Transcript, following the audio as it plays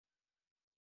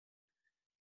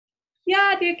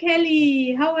Yeah, dear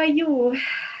Kelly, how are you?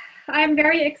 I'm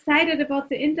very excited about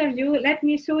the interview. Let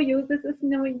me show you. This is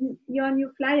your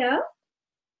new flyer.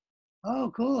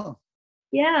 Oh, cool.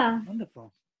 Yeah.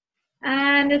 Wonderful.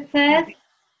 And it says,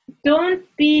 don't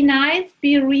be nice,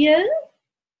 be real.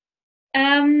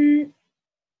 In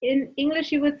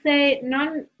English, you would say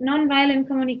non-violent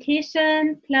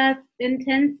communication plus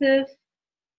intensive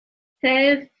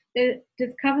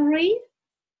self-discovery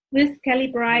with Kelly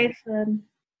Bryson.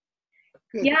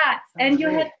 Good. Yeah, and you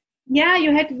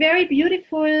had very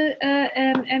beautiful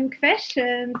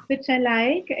questions, which I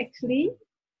like actually,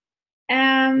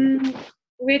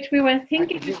 which we were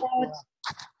thinking about,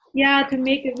 to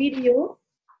make a video.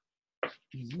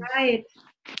 Mm-hmm. Right.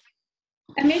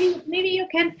 And maybe you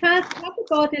can first talk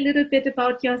about a little bit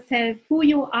about yourself, who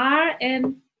you are,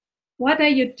 and what are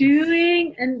you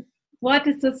doing, and what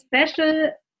is so special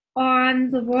on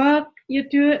the work you're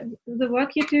doing.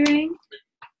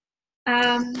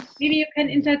 Maybe you can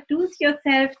introduce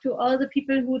yourself to all the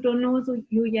people who don't know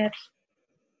you yet.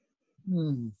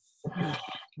 Well,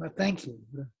 thank you.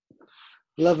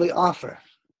 Lovely offer.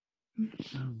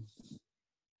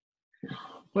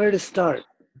 Where to start?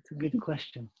 That's a good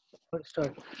question. Where to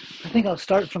start? I think I'll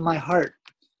start from my heart.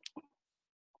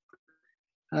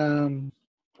 I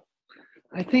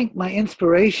think my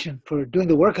inspiration for doing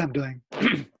the work I'm doing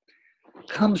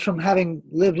comes from having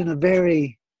lived in a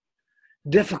very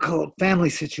difficult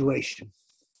family situation.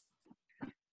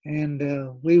 And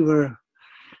we were,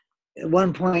 at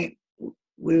one point,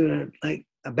 we were like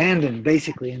abandoned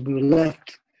basically, and we were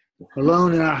left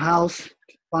alone in our house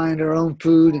to find our own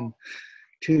food and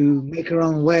to make our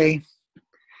own way.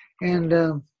 And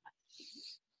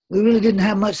we really didn't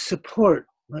have much support,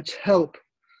 much help.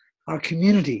 Our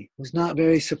community was not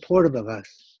very supportive of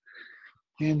us.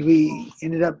 And we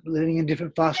ended up living in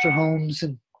different foster homes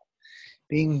and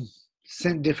being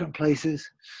sent different places.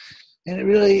 And it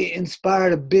really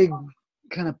inspired a big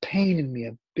kind of pain in me,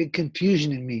 a big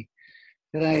confusion in me,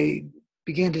 that I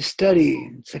began to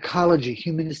study psychology,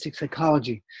 humanistic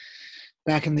psychology,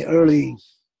 back in the early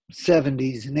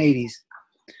 70s and 80s.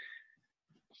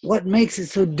 What makes it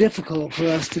so difficult for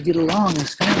us to get along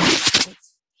as families?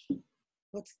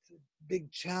 What's the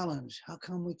big challenge? How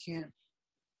come we can't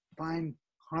find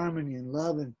harmony and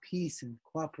love and peace and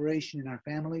cooperation in our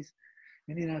families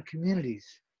and in our communities?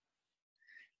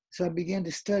 So I began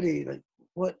to study like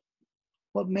what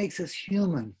makes us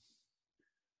human,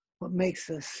 what makes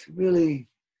us really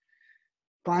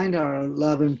find our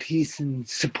love and peace and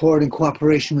support and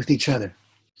cooperation with each other.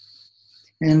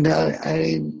 And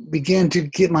I began to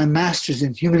get my master's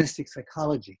in humanistic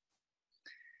psychology.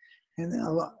 And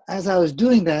as I was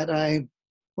doing that, I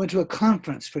went to a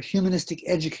conference for humanistic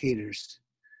educators.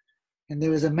 And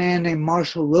there was a man named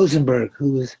Marshall Rosenberg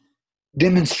who was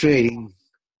demonstrating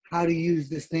how to use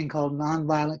this thing called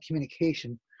nonviolent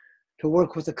communication to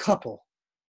work with a couple.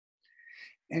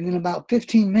 And in about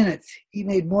 15 minutes, he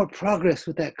made more progress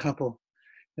with that couple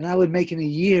than I would make in a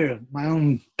year of my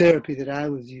own therapy that I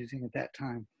was using at that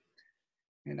time.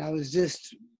 And I was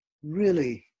just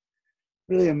really,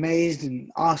 really amazed and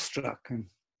awestruck. And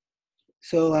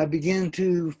so I began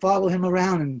to follow him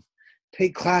around and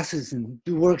take classes and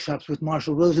do workshops with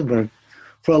Marshall Rosenberg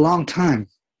for a long time.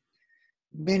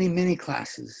 Many, many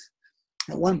classes.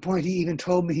 At one point, he even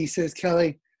told me, he says,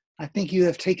 "Kelly, I think you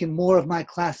have taken more of my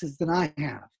classes than I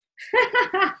have."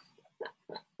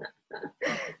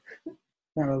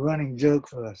 Kind of a running joke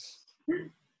for us.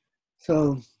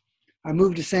 So I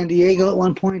moved to San Diego at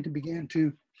one point and began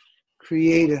to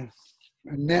create a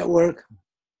network,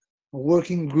 a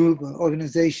working group, an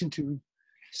organization to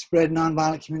spread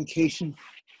nonviolent communication,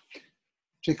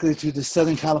 particularly to the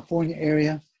Southern California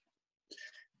area.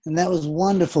 And that was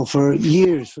wonderful for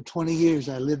years. For 20 years,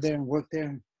 I lived there and worked there.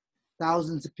 And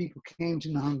thousands of people came to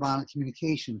nonviolent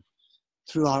communication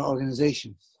through our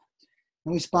organization.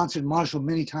 And we sponsored Marshall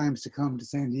many times to come to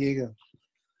San Diego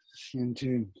and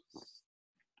to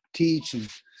teach and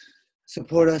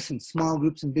support us in small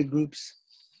groups and big groups.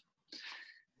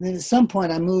 And then at some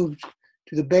point, I moved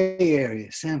to the Bay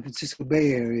Area, San Francisco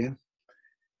Bay Area,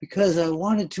 because I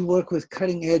wanted to work with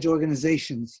cutting-edge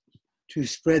organizations to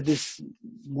spread this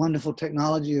wonderful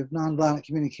technology of nonviolent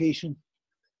communication.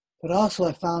 But also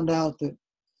I found out that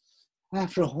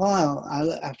after a while,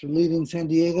 after leaving San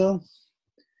Diego,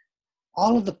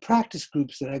 all of the practice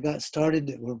groups that I got started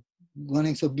that were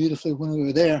running so beautifully when we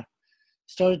were there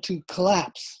started to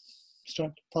collapse,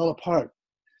 start to fall apart,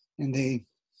 and they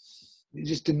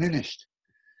just diminished.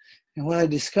 And what I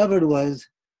discovered was,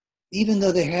 even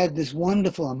though they had this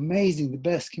wonderful, amazing, the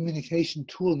best communication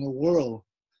tool in the world,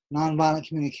 nonviolent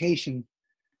communication,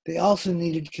 they also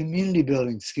needed community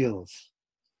building skills,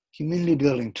 community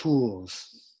building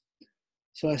tools.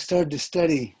 So I started to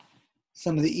study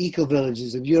some of the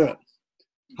eco-villages of Europe,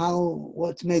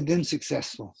 what's made them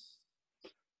successful,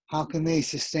 how can they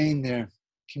sustain their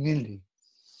community.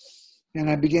 And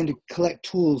I began to collect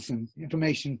tools and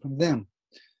information from them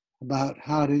about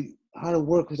how to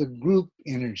work with a group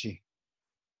energy,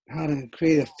 how to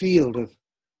create a field of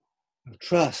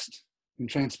trust and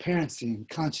transparency and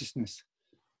consciousness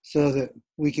so that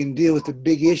we can deal with the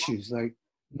big issues like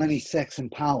money, sex,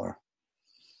 and power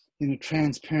in a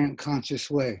transparent, conscious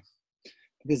way.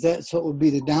 Because that's what would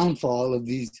be the downfall of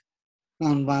these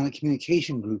nonviolent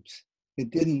communication groups.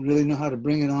 It didn't really know how to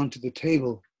bring it onto the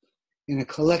table in a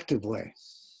collective way.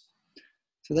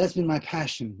 So that's been my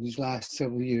passion these last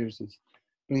several years, is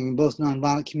bringing both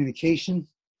nonviolent communication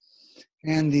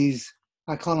and these,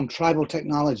 I call them tribal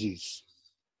technologies,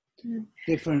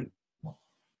 different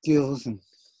skills. And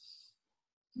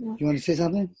you want to say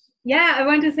something? Yeah, I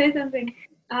want to say something.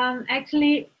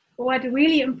 Actually, what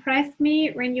really impressed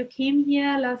me when you came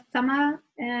here last summer,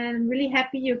 and I'm really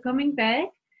happy you're coming back,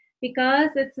 because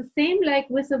it's the same like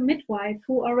with a midwife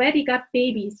who already got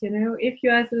babies. You know, if you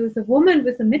are a woman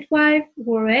with a midwife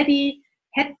who already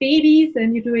had babies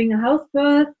and you're doing a house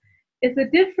birth, it's a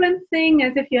different thing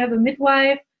as if you have a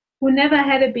midwife who never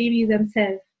had a baby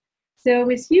themselves. So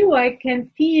with you, I can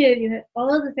feel you have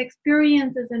all these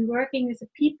experiences and working with the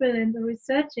people and the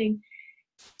researching.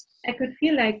 I could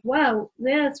feel like, wow,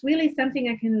 there's really something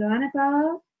I can learn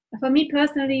about. For me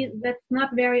personally, that's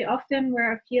not very often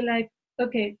where I feel like,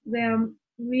 okay, there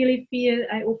really feel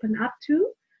I open up to.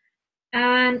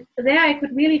 And there I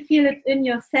could really feel it in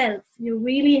yourselves. You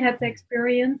really had the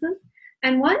experiences.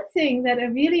 And one thing that I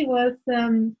really was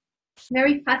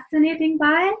very fascinated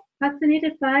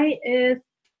by is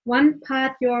one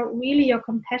part, your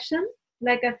compassion.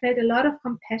 Like I felt a lot of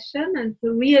compassion, and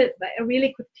I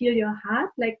really could feel your heart,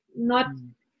 like not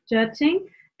judging.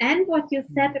 And what you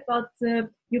said about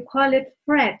you call it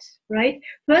Fred, right?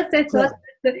 First I thought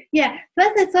that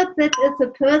it's a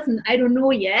person I don't know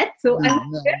yet. So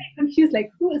I'm very confused,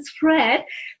 like who is Fred?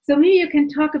 So maybe you can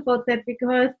talk about that,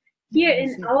 because here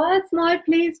in our small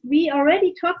place, we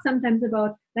already talk sometimes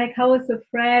about like how is a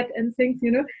Fred and things,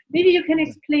 you know. Maybe you can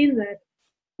explain that.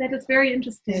 That is very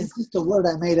interesting. It's just a word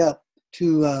I made up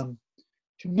to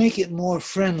make it more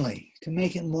friendly, to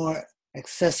make it more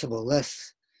accessible,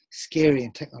 less scary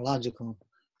and technological.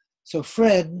 So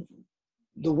Fred,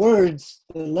 the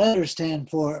letters stand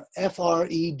for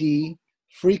FRED,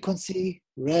 frequency,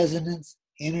 resonance,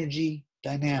 energy,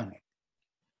 dynamic.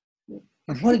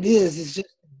 And what it is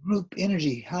just group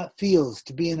energy, how it feels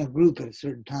to be in a group at a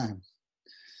certain time.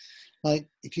 Like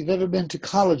if you've ever been to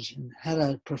college and had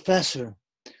a professor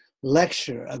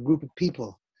lecture a group of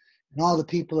people, and all the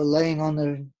people are laying on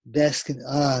their desk and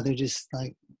they're just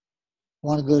like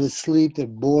want to go to sleep, they're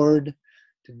bored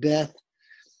to death,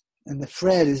 and the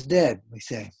Fred is dead, we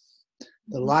say,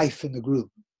 the life in the group.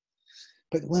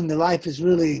 But when the life is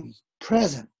really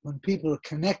present, when people are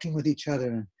connecting with each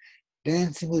other and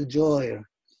dancing with joy or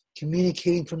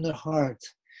communicating from their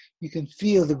hearts, you can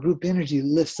feel the group energy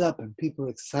lifts up and people are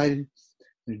excited,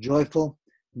 they're joyful,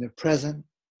 and they're present.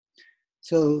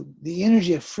 So the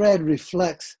energy of Fred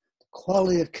reflects the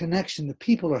quality of connection the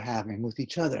people are having with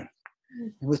each other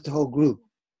and with the whole group.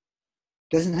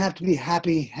 It doesn't have to be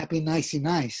happy, nicey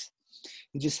nice.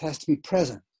 It just has to be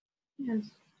present.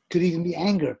 Yes. Could even be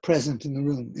anger present in the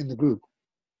room, in the group.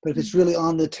 But if it's really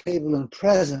on the table and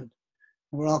present, and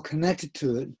we're all connected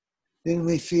to it, then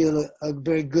we feel a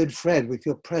very good Fred. We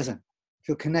feel present,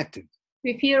 feel connected.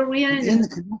 We feel real.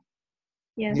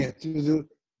 Yeah, through the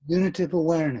unitive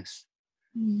awareness.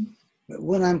 But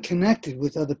when I'm connected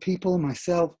with other people,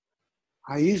 myself,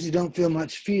 I usually don't feel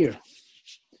much fear,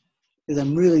 because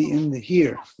I'm really in the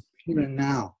here and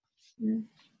now.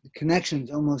 The connection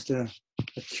is almost a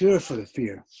cure for the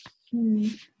fear.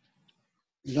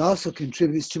 It also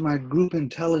contributes to my group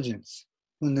intelligence.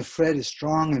 When the Fred is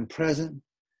strong and present,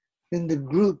 then the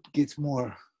group gets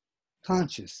more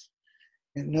conscious.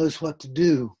 It knows what to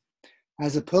do,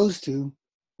 as opposed to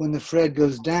when the Fred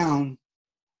goes down,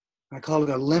 I call it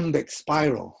a limbic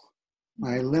spiral.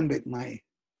 My limbic, my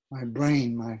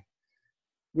brain, my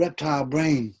reptile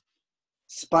brain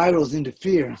spirals into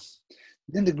fear.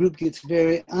 Then the group gets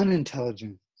very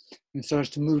unintelligent and starts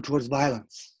to move towards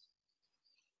violence.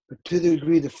 But to the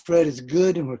degree the Fred is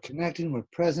good and we're connected and we're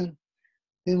present,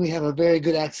 then we have a very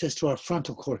good access to our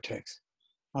frontal cortex,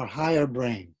 our higher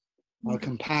brain, our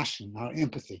compassion, our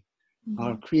empathy,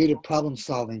 our creative problem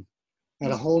solving at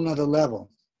a whole nother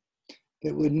level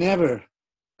that would never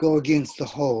go against the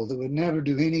whole, that would never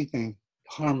do anything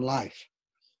to harm life.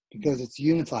 because it's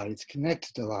unified, it's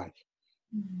connected to life,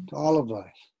 to all of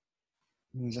life.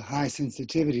 And there's a high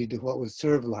sensitivity to what would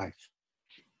serve life.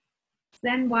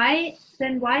 Then why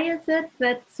is it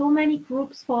that so many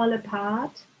groups fall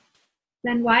apart?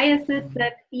 Then why is it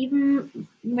that even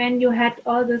when you had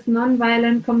all this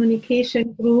nonviolent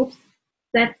communication groups,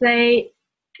 that they,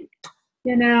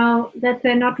 that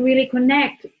they not really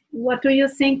connect? What do you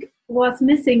think was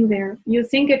missing there? You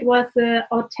think it was the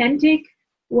authentic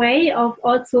way of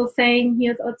also saying,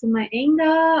 here's also my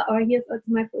anger, or here's also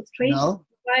my frustration? No.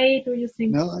 Why do you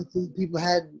think? No, I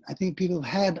think people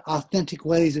had authentic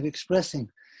ways of expressing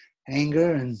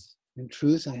anger and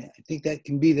truth. I think that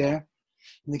can be there.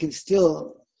 And they can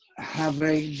still have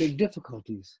very big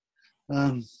difficulties.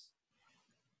 A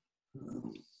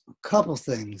couple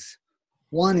things.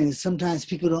 One is sometimes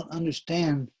people don't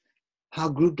understand how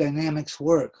group dynamics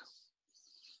work.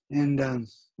 And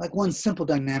like one simple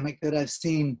dynamic that I've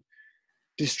seen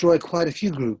destroy quite a few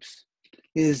groups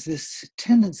is this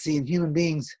tendency in human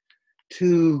beings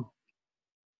to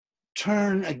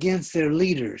turn against their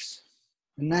leaders,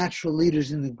 the natural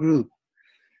leaders in the group,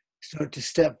 start to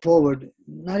step forward,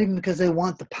 not even because they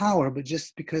want the power, but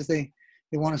just because they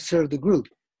want to serve the group.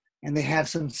 And they have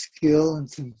some skill and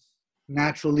some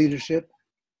natural leadership.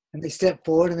 And they step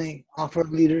forward and they offer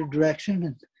leader direction.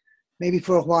 And maybe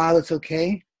for a while it's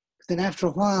okay. But then after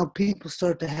a while, people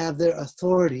start to have their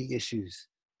authority issues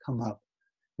come up.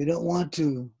 They don't want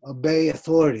to obey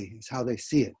authority, is how they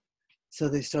see it. So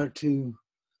they start to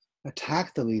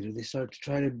attack the leader. They start to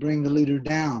try to bring the leader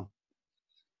down.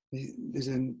 There's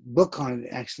a book on it,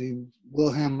 actually.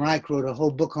 Wilhelm Reich wrote a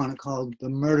whole book on it called The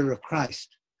Murder of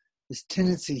Christ. This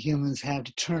tendency humans have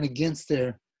to turn against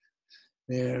their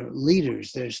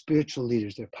leaders, their spiritual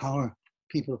leaders, their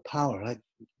people of power, like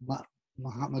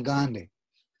Mahatma Gandhi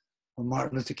or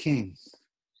Martin Luther King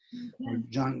or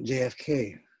John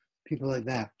JFK, people like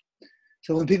that.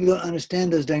 So when people don't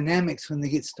understand those dynamics when they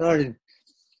get started,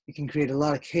 it can create a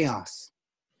lot of chaos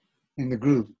in the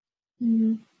group.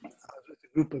 Mm-hmm.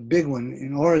 A big one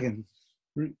in Oregon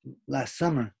last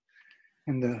summer,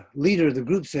 and the leader of the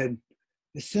group said,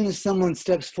 as soon as someone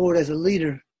steps forward as a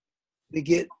leader, they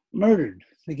get murdered,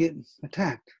 they get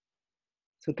attacked.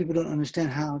 So people don't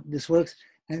understand how this works,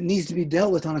 and it needs to be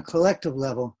dealt with on a collective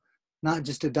level, not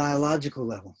just a dialogical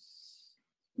level.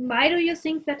 Why do you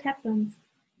think that happens?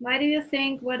 Why do you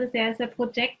think, what is there? Is there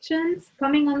projections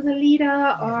coming on the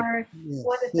leader, or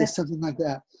what is that? Something like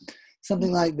that.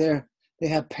 Something like they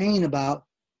have pain about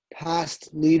past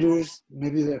leaders,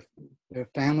 maybe their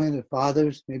family, their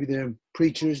fathers, maybe their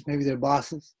preachers, maybe their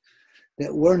bosses,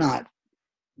 that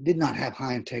did not have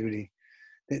high integrity,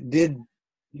 that did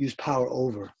use power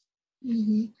over,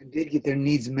 and did get their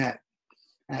needs met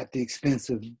at the expense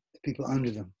of the people under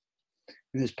them.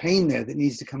 And there's pain there that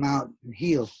needs to come out and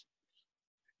heal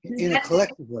in a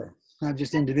collective way, not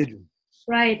just individual.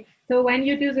 Right. So when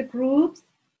you do the groups,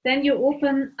 then you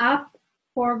open up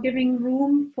for giving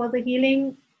room for the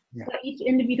healing for each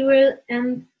individual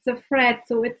and the thread.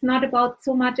 So it's not about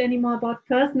so much anymore about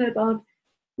personal, about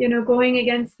going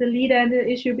against the leader and the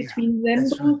issue between them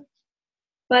both.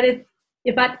 Right.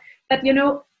 But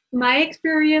my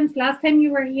experience last time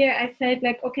you were here, I felt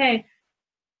like, okay,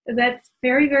 that's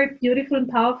very, very beautiful and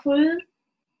powerful.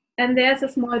 And there's a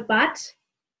small but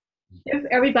if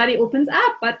everybody opens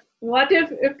up. But what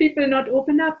if people not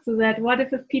open up to that? What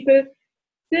if people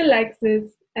still like this?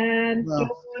 And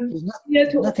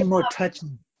there's nothing more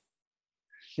touching.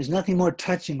 There's nothing more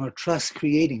touching or trust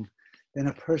creating than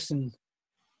a person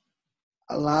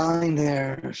allowing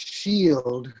their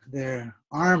shield, their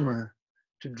armor,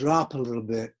 to drop a little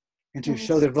bit and to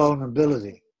show their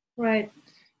vulnerability. Right.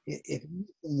 If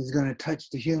anything is going to touch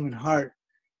the human heart,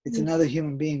 it's another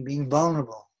human being being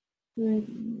vulnerable,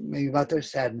 maybe about their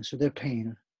sadness or their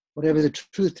pain, whatever the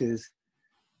truth is.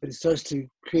 But it starts to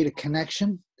create a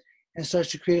connection and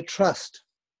starts to create a trust,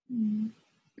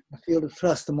 a field of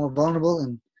trust. The more vulnerable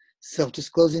and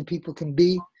self-disclosing people can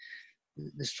be,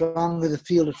 the stronger the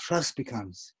field of trust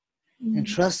becomes. And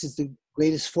trust is the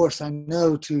greatest force I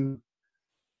know to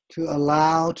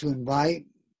allow, to invite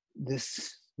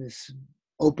this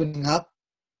opening up,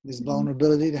 this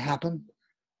vulnerability to happen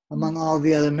among all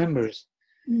the other members.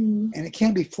 And it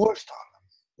can't be forced on them.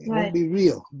 It won't be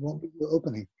real. It won't be real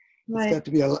opening. It's got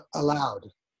to be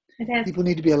allowed. People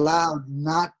need to be allowed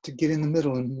not to get in the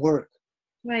middle and work.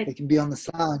 Right. They can be on the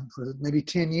side for maybe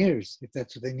 10 years if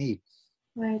that's what they need.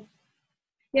 Right.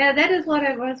 Yeah, that is what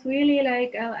I was really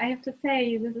like, I have to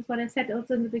say, this is what I said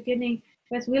also in the beginning,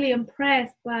 I was really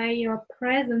impressed by your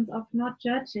presence of not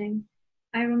judging.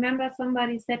 I remember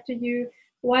somebody said to you,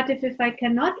 what if I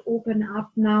cannot open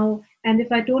up now, and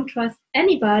if I don't trust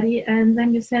anybody? And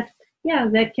then you said, yeah,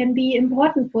 that can be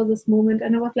important for this moment.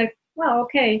 And I was like, wow,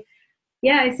 okay.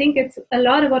 Yeah, I think it's a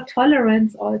lot about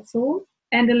tolerance also,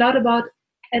 and a lot about,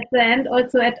 at the end,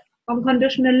 also at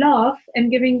unconditional love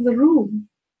and giving the room.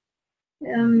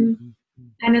 And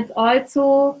it's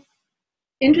also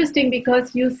interesting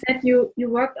because you said you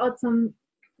worked out some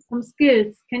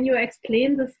skills. Can you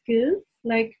explain the skills?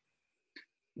 Like,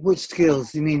 which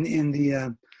skills? You mean in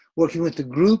the working with the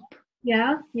group?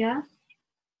 Yeah.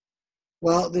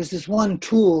 Well, there's this one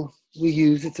tool we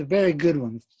use. It's a very good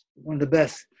one. One of the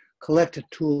best collective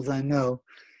tools I know.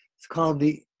 It's called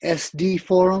the SD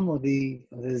Forum or the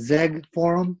ZEG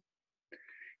Forum.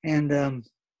 And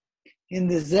in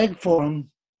the ZEG Forum,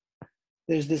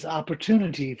 there's this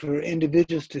opportunity for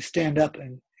individuals to stand up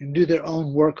and do their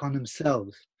own work on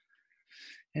themselves.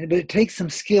 But it takes some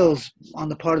skills on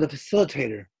the part of the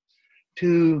facilitator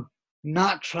to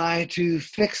not try to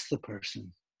fix the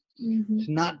person, to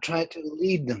not try to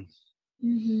lead them,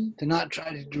 to not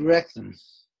try to direct them,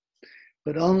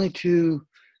 but only to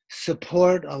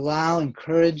support, allow,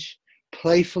 encourage,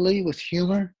 playfully with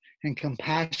humor and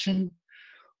compassion,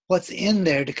 what's in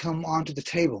there to come onto the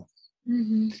table.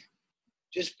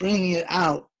 Just bringing it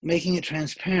out, making it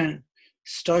transparent,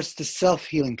 starts the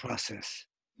self-healing process.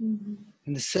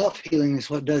 And the self-healing is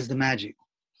what does the magic.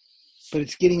 But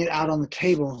it's getting it out on the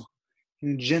table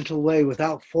in a gentle way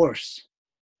without force,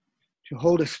 to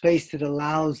hold a space that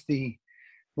allows the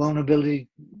vulnerability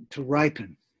to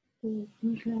ripen.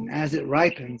 And as it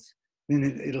ripens,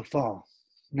 then it'll fall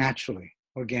naturally,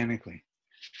 organically.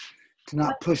 To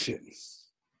not push it.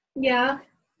 Yeah,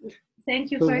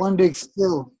 thank you. But one big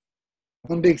skill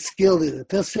that the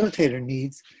facilitator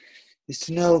needs is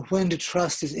to know when to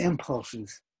trust his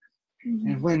impulses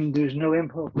and when there's no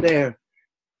impulse there,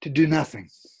 to do nothing.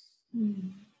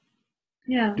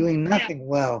 Yeah. Doing nothing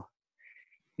well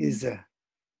is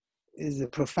a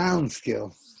profound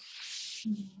skill.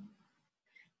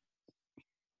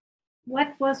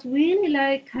 What was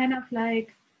really kind of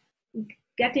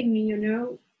getting me,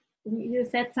 you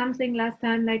said something last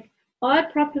time, like all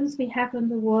problems we have in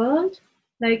the world,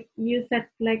 like you said,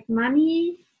 like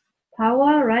money,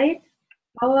 power, right?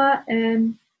 Power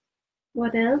and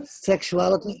what else?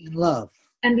 Sexuality and love.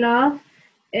 And love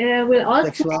will also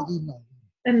Sexuality and love.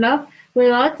 And love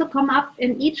will also come up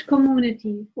in each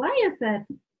community. Why is that?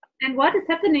 And what is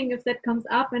happening if that comes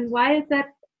up? And why is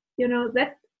that,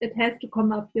 that it has to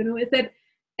come up? Is that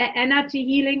energy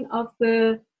healing of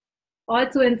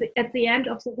also at the end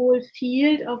of the whole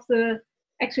field of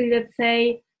actually, let's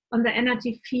say, on the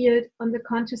energy field, on the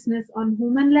consciousness on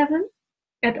human level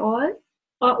at all,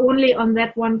 or only on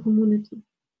that one community?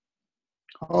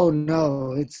 Oh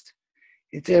no, it's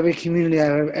every community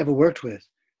I've ever worked with.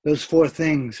 Those four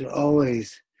things are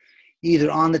always either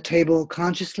on the table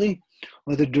consciously,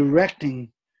 or they're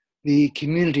directing the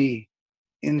community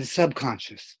in the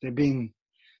subconscious.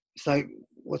 It's like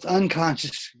what's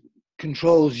unconscious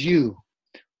controls you.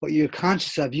 What you're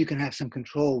conscious of, you can have some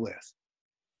control with.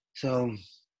 So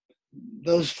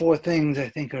those four things, I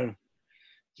think, are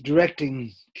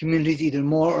directing communities either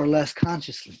more or less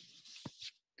consciously.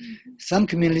 Some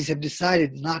communities have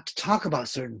decided not to talk about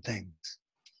certain things.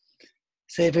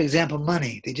 Say, for example,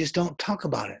 money. They just don't talk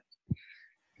about it.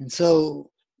 And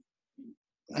so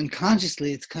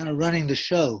unconsciously, it's kind of running the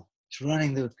show. It's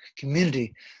running the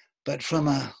community, but from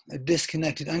a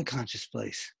disconnected unconscious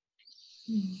place.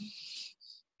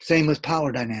 Same with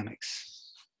power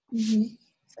dynamics. Same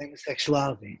with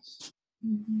sexuality.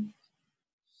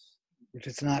 If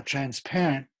it's not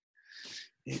transparent,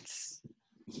 it's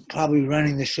probably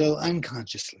running the show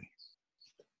unconsciously.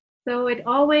 So it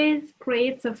always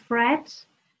creates a threat,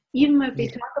 even if we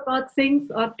talk about things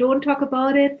or don't talk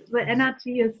about it, the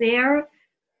energy is there.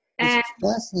 It's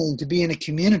fascinating to be in a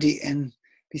community and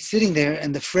be sitting there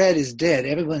and the thread is dead.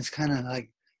 Everyone's kind of like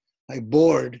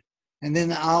bored. And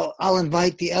then I'll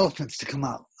invite the elephants to come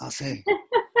out. I'll say,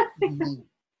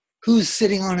 who's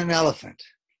sitting on an elephant?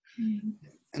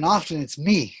 And often it's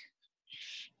me.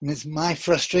 And it's my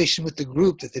frustration with the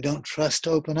group that they don't trust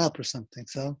to open up or something.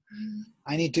 So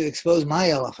I need to expose my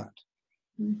elephant.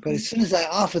 But as soon as I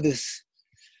offer this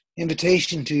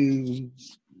invitation to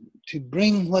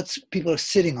bring what people are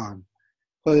sitting on,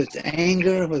 whether it's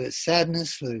anger, whether it's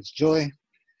sadness, whether it's joy,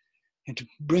 and to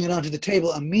bring it onto the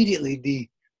table, immediately the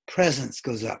presence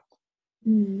goes up.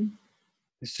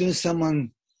 As soon as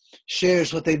someone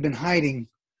shares what they've been hiding,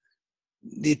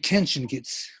 the attention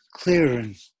gets clearer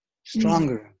and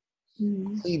stronger,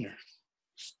 cleaner.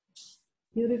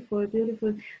 Beautiful,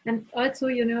 beautiful. And also,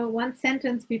 one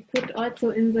sentence we put also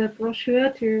in the brochure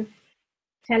to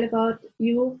tell about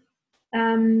you.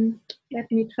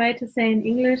 Let me try to say in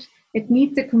English. It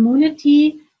needs a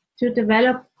community to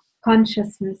develop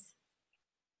consciousness.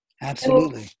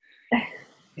 Absolutely. So,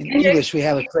 in English, we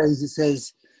have a phrase that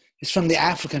says, it's from the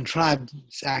African tribe,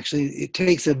 actually, it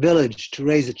takes a village to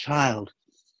raise a child,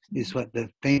 is what the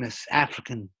famous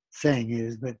African saying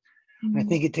is. But I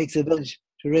think it takes a village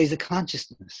to raise a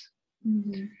consciousness.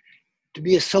 To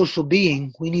be a social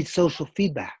being, we need social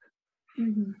feedback.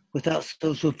 Without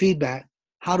social feedback,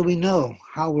 how do we know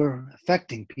how we're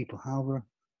affecting people, how we're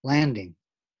landing?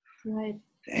 Right.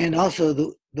 And also,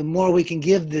 the more we can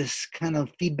give this kind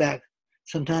of feedback,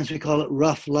 sometimes we call it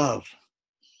rough love.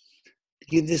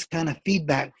 Give this kind of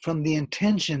feedback from the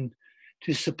intention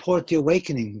to support the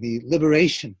awakening, the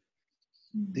liberation,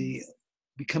 the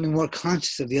becoming more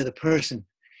conscious of the other person.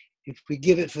 If we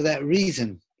give it for that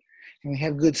reason, and we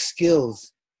have good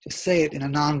skills to say it in a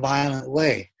non-violent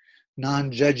way,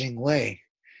 non-judging way,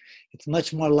 it's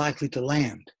much more likely to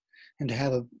land and to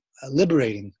have a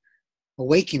liberating,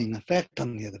 awakening effect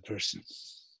on the other person.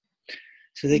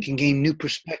 So they can gain new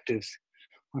perspectives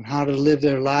on how to live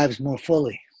their lives more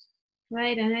fully.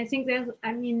 Right, and I think there's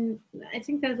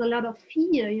a lot of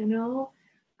fear,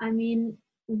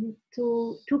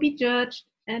 to be judged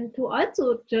and to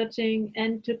also judging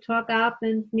and to talk up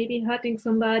and maybe hurting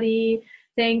somebody,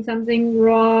 saying something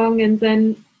wrong, and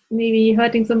then maybe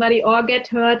hurting somebody or get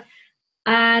hurt.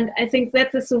 And I think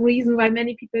that is the reason why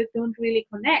many people don't really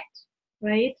connect,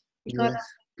 right? Because of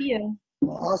fear.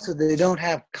 Well, also, they don't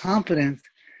have confidence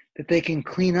that they can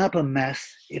clean up a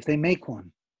mess if they make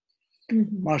one.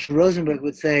 Marshall Rosenberg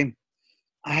would say,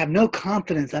 I have no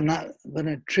confidence I'm not going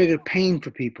to trigger pain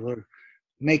for people or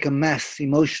make a mess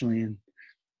emotionally and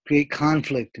create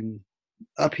conflict and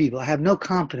upheaval. I have no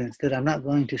confidence that I'm not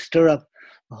going to stir up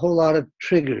a whole lot of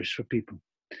triggers for people.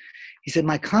 He said,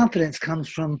 my confidence comes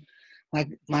from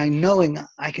my knowing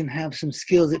I can have some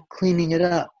skills at cleaning it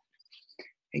up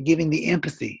and giving the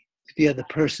empathy to the other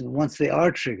person once they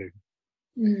are triggered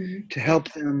to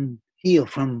help them heal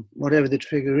from whatever the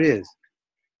trigger is.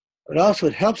 But also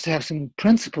it helps to have some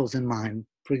principles in mind.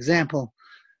 For example,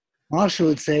 Marshall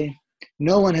would say,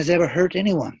 no one has ever hurt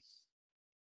anyone.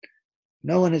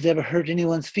 No one has ever hurt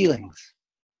anyone's feelings.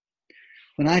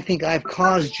 When I think I've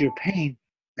caused your pain,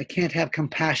 I can't have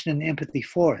compassion and empathy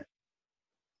for it.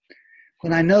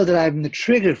 When I know that I'm the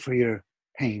trigger for your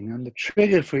pain, I'm the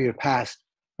trigger for your past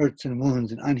hurts and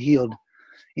wounds and unhealed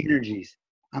energies,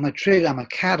 I'm a trigger, I'm a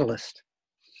catalyst,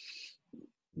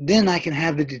 then I can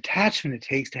have the detachment it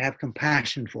takes to have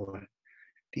compassion for it,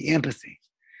 the empathy.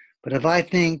 But if I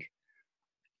think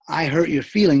I hurt your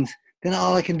feelings, then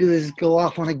all I can do is go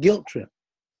off on a guilt trip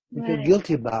and feel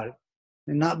guilty about it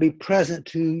and not be present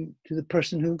to the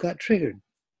person who got triggered.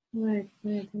 Right.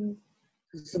 And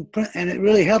it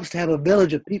really helps to have a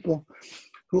village of people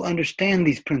who understand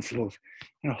these principles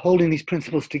and are holding these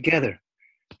principles together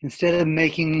instead of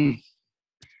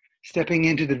stepping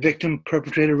into the victim,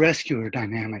 perpetrator, rescuer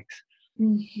dynamics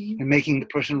and making the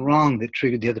person wrong that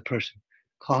triggered the other person,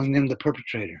 calling them the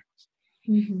perpetrator.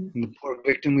 And the poor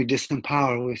victim we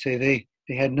disempower. We say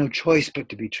they had no choice but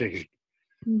to be triggered,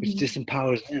 which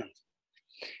disempowers them.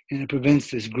 And it prevents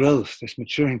this growth, this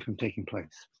maturing from taking place.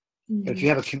 But if you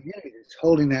have a community that's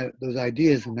holding those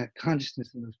ideas and that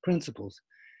consciousness and those principles,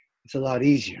 it's a lot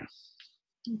easier.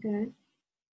 Okay.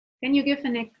 Can you give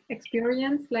an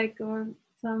experience, can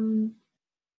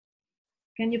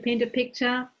you paint a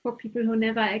picture for people who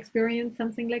never experienced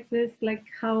something like this, like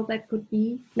how that could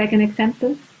be, like an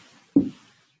example? An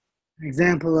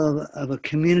example of a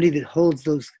community that holds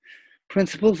those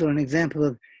principles, or an example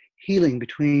of healing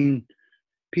between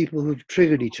people who've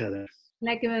triggered each other?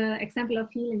 Like an example of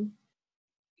healing.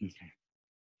 Okay.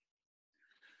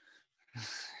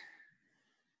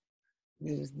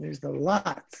 There's a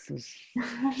lot. It's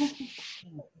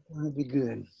going to be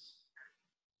good.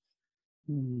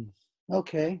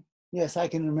 Okay. Yes, I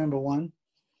can remember one.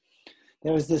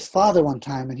 There was this father one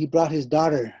time, and he brought his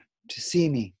daughter to see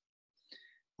me.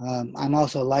 I'm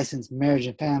also a licensed marriage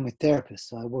and family therapist,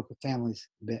 so I work with families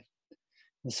a bit.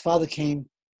 This father came,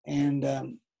 and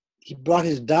he brought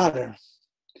his daughter.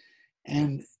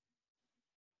 And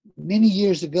many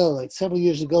years ago, like several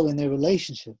years ago in their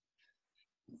relationship,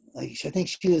 I think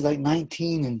she was like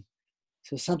 19, and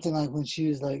so something like when she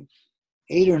was like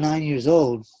 8 or 9 years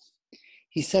old,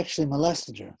 he sexually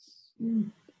molested her.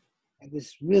 And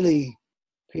this really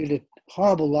created a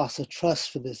horrible loss of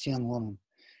trust for this young woman.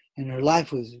 And her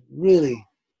life was really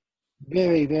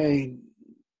very, very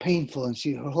painful. And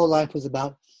her whole life was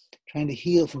about trying to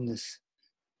heal from these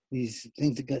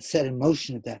things that got set in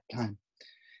motion at that time.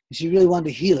 And she really wanted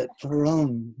to heal it for her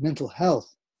own mental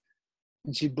health.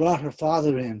 And she brought her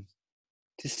father in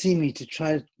to see me to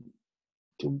try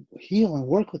to heal and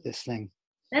work with this thing.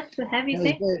 That's a heavy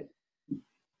thing.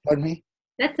 Pardon me?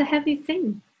 That's a heavy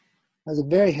thing. That was a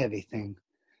very heavy thing.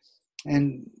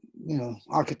 And, you know,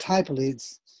 archetypally,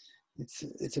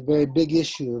 it's a very big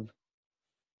issue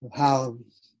of how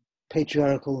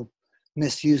patriarchal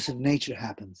misuse of nature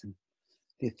happens and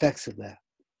the effects of that.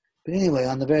 But anyway,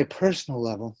 on the very personal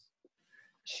level,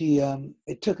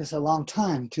 it took us a long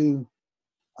time to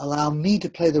allow me to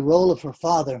play the role of her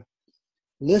father,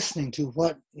 listening to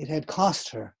what it had cost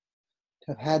her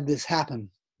to have had this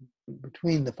happen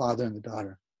between the father and the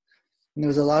daughter. And there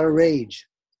was a lot of rage.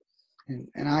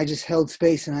 And I just held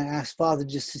space, and I asked Father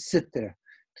just to sit there,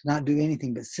 to not do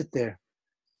anything but sit there.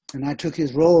 And I took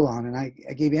his role on, and I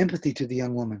gave empathy to the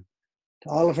young woman, to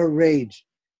all of her rage,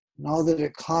 and all that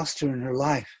it cost her in her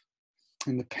life,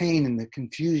 and the pain and the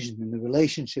confusion and the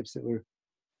relationships that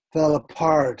fell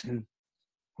apart, and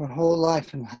her whole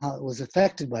life and how it was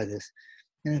affected by this.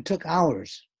 And it took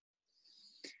hours.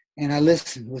 And I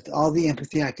listened with all the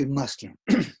empathy I could muster.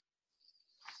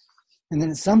 And then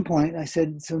at some point I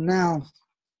said, so now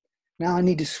I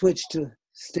need to switch to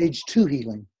stage 2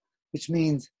 healing, which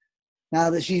means now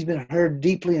that she's been heard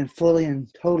deeply and fully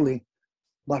and totally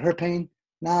about her pain,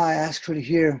 now I ask her to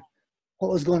hear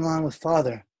what was going on with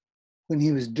Father when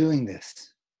he was doing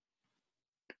this.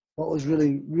 What was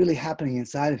really, really happening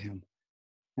inside of him.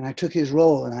 And I took his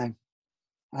role, and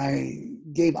I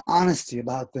gave honesty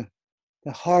about the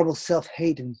horrible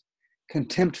self-hate and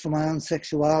contempt for my own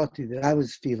sexuality that I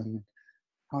was feeling,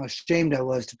 how ashamed I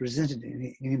was to present it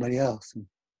to anybody else. And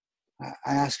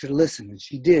I asked her to listen, and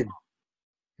she did.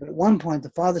 But at one point, the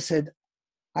father said,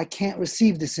 I can't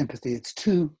receive this empathy.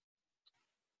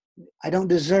 I don't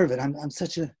deserve it. I'm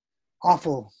such an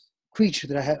awful creature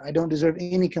that I don't deserve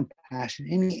any compassion,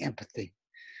 any empathy.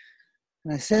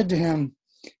 And I said to him,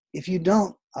 if you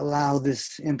don't allow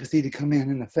this empathy to come in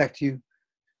and affect you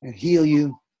and heal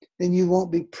you, then you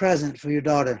won't be present for your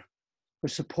daughter, for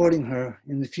supporting her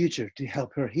in the future to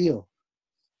help her heal.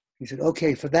 He said,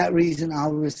 okay, for that reason,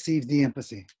 I'll receive the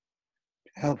empathy.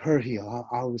 To help her heal,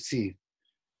 I'll receive.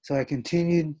 So I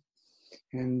continued,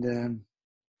 and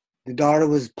the daughter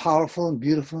was powerful and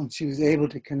beautiful, and she was able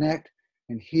to connect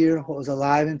and hear what was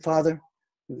alive in Father,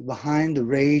 behind the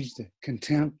rage, the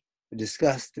contempt, the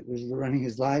disgust that was running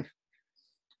his life.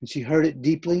 And she heard it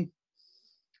deeply.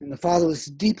 And the father was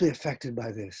deeply affected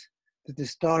by this, that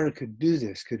this daughter could do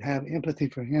this, could have empathy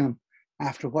for him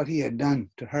after what he had done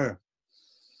to her.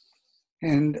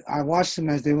 And I watched them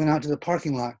as they went out to the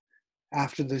parking lot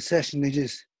after the session. They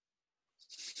just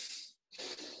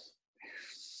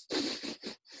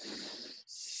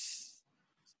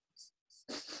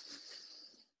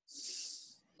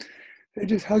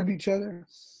hugged each other.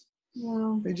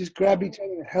 Wow. They just grabbed each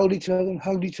other and held each other and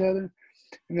hugged each other.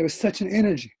 And there was such an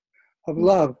energy of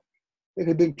love that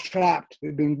had been trapped, that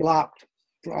had been blocked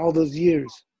for all those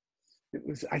years.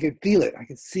 I could feel it. I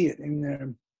could see it in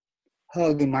their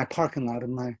hug in my parking lot of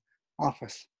my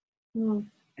office. Mm.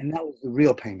 And that was the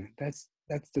real payment. That's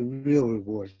the real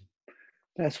reward.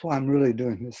 That's why I'm really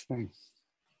doing this thing.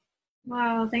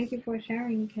 Wow, thank you for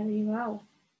sharing, Kelly. Wow.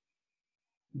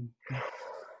 Mm-hmm.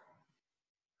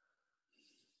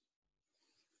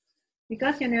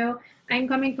 Because, I'm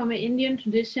coming from an Indian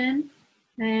tradition,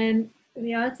 and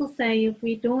we also say if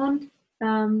we don't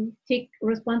take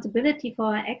responsibility for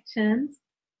our actions,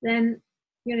 then,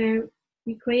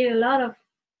 we create a lot of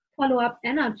follow-up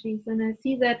energies. And I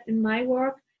see that in my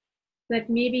work, that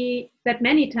many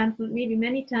times,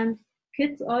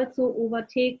 kids also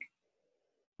overtake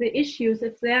the issues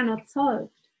if they are not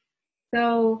solved.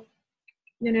 So,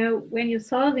 when you're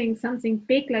solving something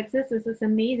big like this is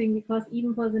amazing, because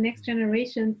even for the next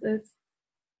generations, it's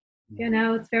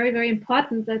very, very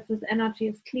important that this energy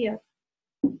is clear.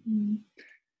 Mm.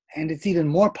 And it's even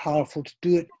more powerful to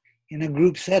do it in a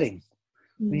group setting,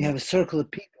 when you have a circle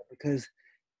of people, because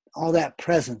all that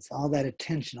presence, all that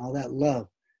attention, all that love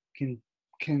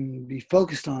can be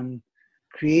focused on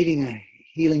creating a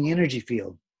healing energy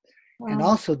field. Wow. And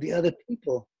also the other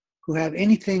people who have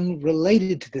anything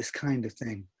related to this kind of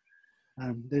thing.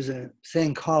 There's a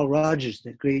saying Carl Rogers,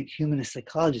 that great humanist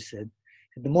psychologist, said,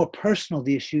 the more personal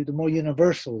the issue, the more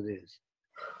universal it is.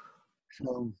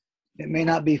 So it may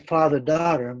not be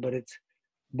father-daughter, but it's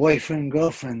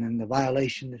boyfriend-girlfriend and the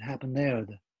violation that happened there,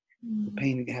 the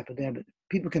pain that happened there. But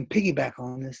people can piggyback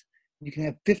on this. You can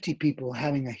have 50 people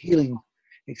having a healing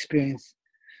experience,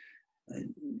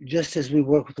 just as we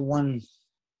work with the one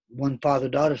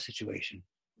father-daughter situation.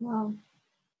 Wow.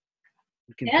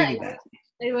 You can piggyback.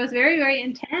 It was very, very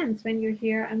intense when you're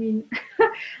here. I mean,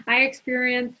 I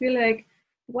experienced, feel like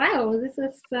wow, this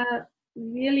is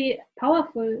really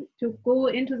powerful to go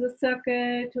into the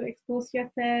circle, to expose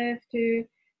yourself, to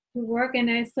work. And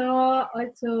I saw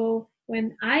also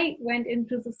when I went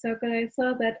into the circle, I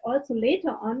saw that also later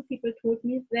on, people told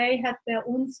me they had their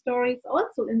own stories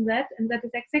also in that, and that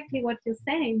is exactly what you're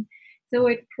saying. So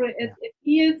it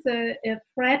feels a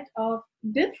thread of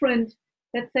different,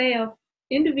 let's say, of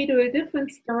individual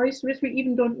different stories which we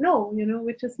even don't know,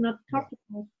 which is not talked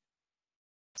about.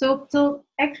 So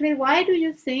actually, why do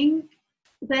you think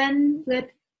then that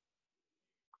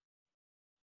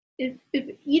if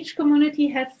each community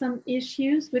has some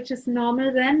issues, which is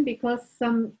normal then, because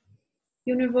some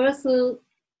universal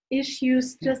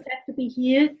issues just have to be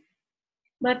healed,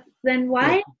 but then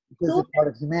why? Because it's part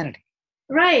of humanity.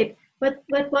 Right, but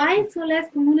why so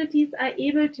less communities are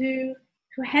able to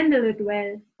handle it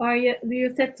well? Or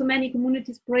you said so many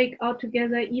communities break out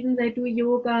together, even they do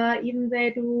yoga, even they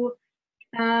do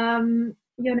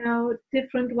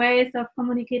different ways of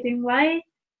communicating. Why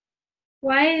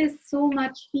is so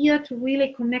much fear to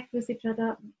really connect with each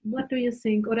other? What do you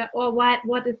think? Or why?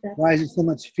 What is that? Why is it so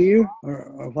much fear,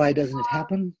 or why doesn't it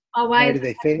happen? Or why do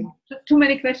they fail? Too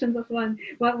many questions of one.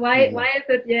 Why is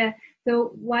it? Yeah.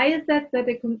 So why is that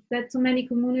so many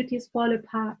communities fall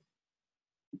apart?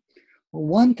 Well,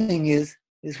 one thing is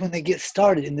when they get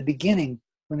started in the beginning,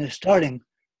 when they're starting,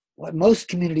 what most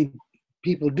community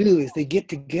people do is they get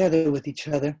together with each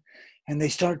other and they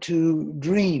start to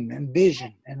dream and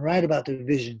vision and write about their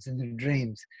visions and their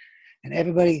dreams. And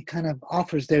everybody kind of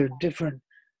offers their different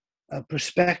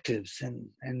perspectives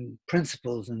and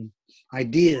principles and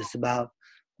ideas about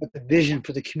what the vision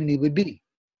for the community would be.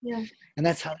 Yeah. And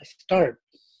that's how they start.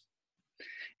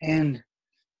 And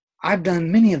I've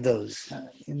done many of those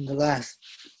in the last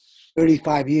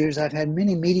 35 years. I've had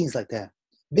many meetings like that,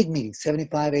 big meetings,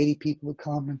 75, 80 people would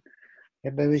come and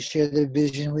everybody would share their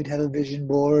vision. We'd have a vision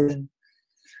board and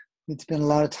we'd spend a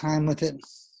lot of time with it.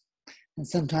 And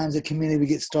sometimes the community would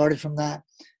get started from that.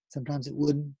 Sometimes it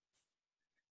wouldn't.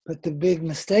 But the big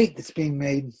mistake that's being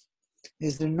made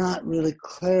is they're not really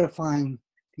clarifying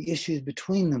the issues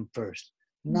between them first.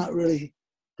 They're not really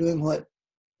doing what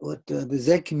the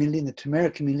Zed community and the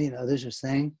Tamara community and others are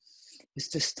saying, is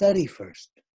to study first.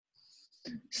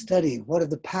 Study, what have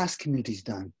the past communities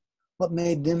done? What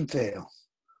made them fail?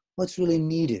 What's really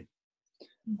needed?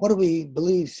 What do we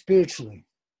believe spiritually?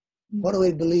 What do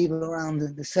we believe around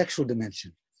the sexual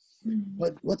dimension?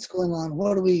 What's going on?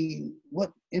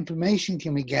 What information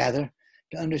can we gather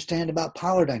to understand about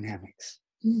power dynamics?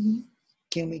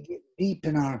 Can we get deep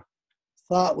in our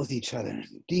thought with each other,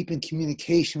 deep in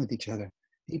communication with each other,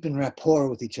 deep in rapport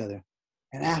with each other?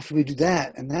 And after we do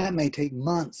that, and that may take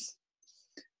months,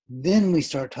 then we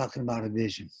start talking about a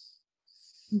vision.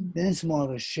 Then it's more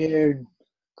of a shared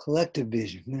collective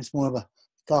vision. Then it's more of a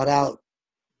thought out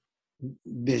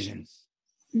vision.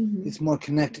 It's more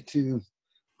connected to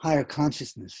higher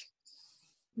consciousness.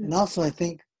 And also I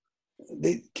think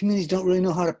the communities don't really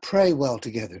know how to pray well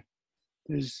together.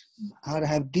 There's how to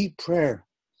have deep prayer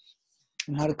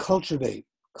and how to cultivate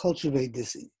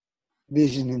this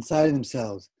vision inside of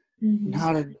themselves and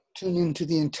how to tune into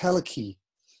the entelechy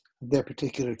of their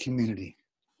particular community.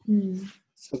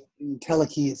 So the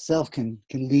entelechy itself can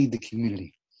lead the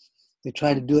community. They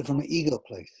try to do it from an ego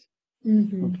place.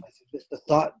 From a place of just the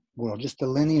thought world, just the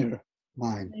linear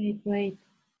mind. Right.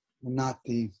 And not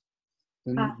the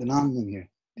non-linear,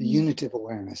 the unitive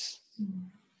awareness.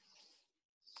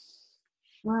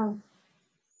 Wow.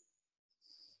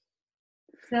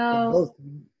 So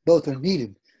both are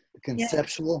needed. The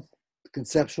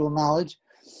conceptual knowledge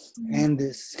and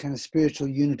this kind of spiritual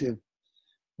unitive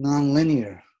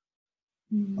non-linear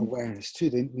awareness too.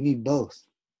 We need both.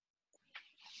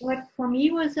 What for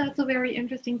me was also very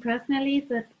interesting personally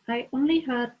that I only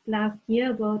heard last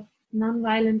year about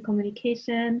nonviolent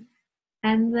communication,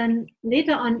 and then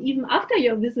later on, even after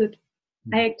your visit,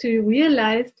 I actually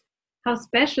realized how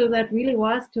special that really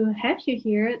was to have you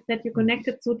here, that you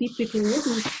connected so deeply to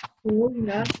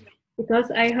Rosenberg,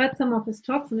 because I heard some of his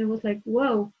talks and I was like,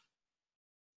 whoa,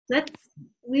 that's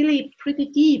really pretty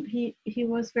deep. He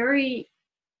was very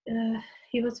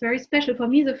special. For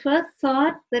me, the first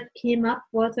thought that came up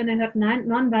was when I heard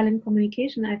nonviolent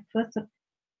communication. I first thought,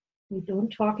 we don't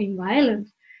talking violent.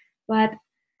 But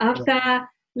after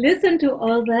listening to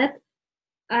all that,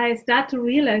 I start to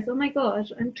realize, oh my gosh,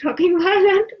 I'm talking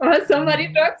violent, or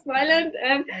somebody talks violent,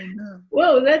 and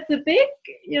whoa, that's a big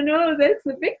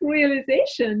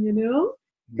realization,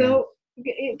 So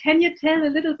can you tell a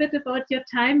little bit about your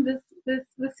time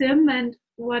with him and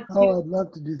what? I'd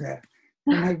love to do that.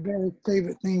 One of my very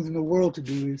favorite things in the world to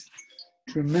do is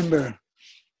to remember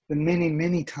the many,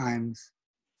 many times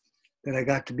that I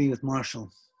got to be with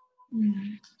Marshall.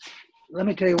 Mm-hmm. Let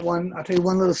me tell you I'll tell you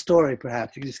one little story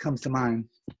perhaps. It just comes to mind.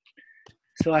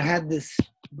 So we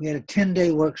had a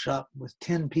 10-day workshop with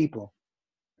 10 people,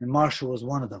 and Marshall was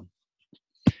one of them.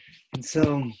 And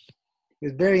so it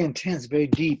was very intense, very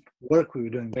deep work we were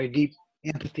doing, very deep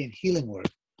empathy and healing work.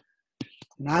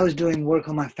 And I was doing work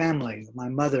on my family. My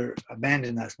mother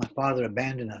abandoned us, my father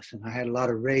abandoned us, and I had a lot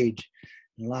of rage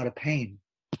and a lot of pain.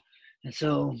 And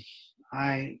so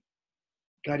I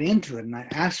got into it, and I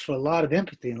asked for a lot of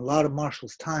empathy and a lot of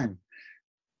Marshall's time.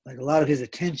 Like a lot of his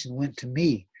attention went to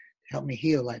me to help me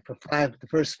heal. Like for the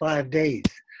first 5 days,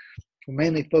 were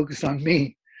mainly focused on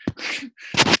me.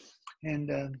 And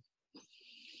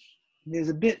it was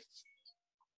a bit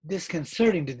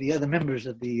disconcerting to the other members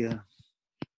of the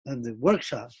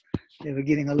workshop. They were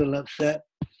getting a little upset.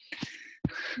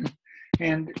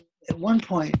 And at one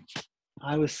point,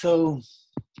 I was so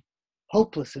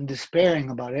hopeless and despairing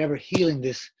about ever healing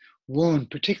this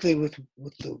wound, particularly with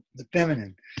the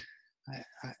feminine.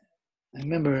 I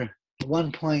remember at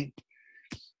one point,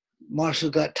 Marshall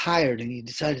got tired and he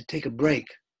decided to take a break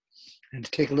and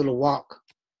to take a little walk.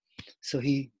 So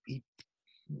we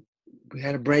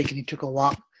had a break and he took a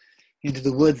walk into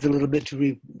the woods a little bit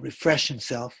to refresh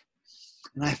himself.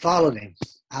 And I followed him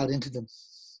out into the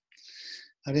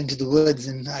woods,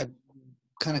 and I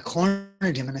kind of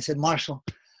cornered him and I said, Marshall,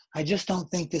 I just don't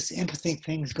think this empathy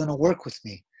thing is going to work with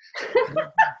me.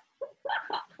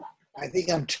 I think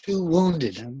I'm too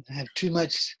wounded. I have too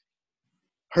much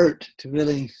hurt to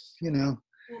really, And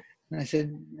I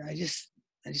said, I just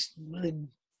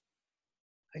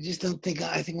don't think,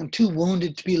 I think I'm too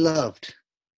wounded to be loved.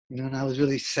 And I was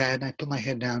really sad, and I put my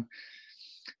head down.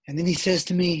 And then he says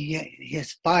to me, he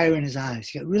has fire in his eyes.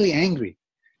 He got really angry,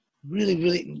 really,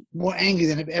 really more angry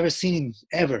than I've ever seen him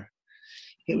ever.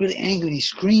 He got really angry and he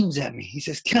screams at me. He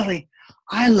says, Kelly,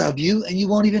 I love you and you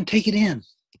won't even take it in.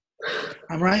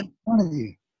 I'm right in front of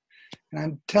you. And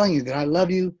I'm telling you that I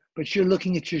love you, but you're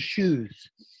looking at your shoes,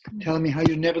 telling me how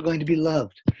you're never going to be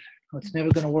loved. How it's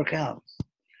never going to work out.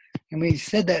 And when he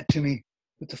said that to me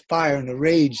with the fire and the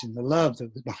rage and the love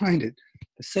that was behind it,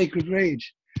 the sacred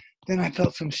rage, then I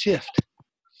felt some shift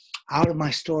out of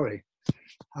my story,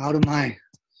 out of my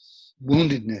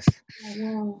woundedness,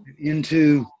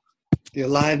 into the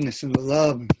aliveness and the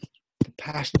love, the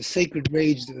passion, the sacred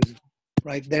rage that was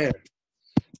right there.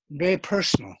 Very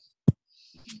personal.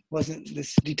 It wasn't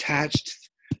this detached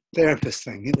therapist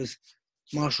thing. It was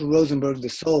Marshall Rosenberg, the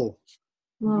soul,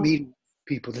 meeting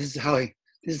people. This is how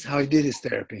he did his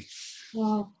therapy.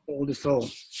 Wow. Soul to soul.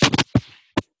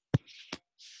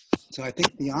 So I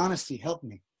think the honesty helped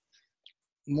me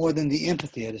more than the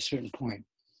empathy at a certain point.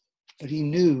 But he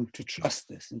knew to trust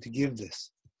this and to give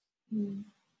this.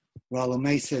 Rollo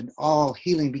May said, all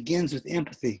healing begins with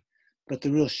empathy, but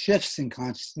the real shifts in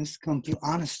consciousness come through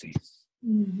honesty.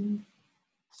 Mm-hmm.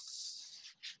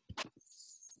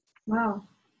 Wow.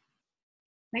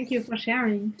 Thank you for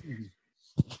sharing.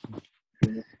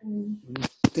 Mm-hmm.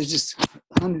 There's just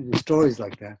hundreds of stories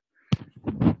like that.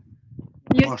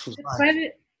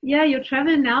 You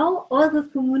travel now, all those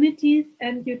communities,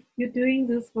 and you're doing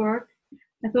this work.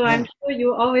 And so I'm sure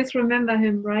you always remember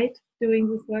him, right? Doing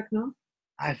this work now?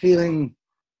 I feel him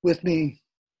with me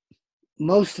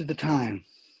most of the time.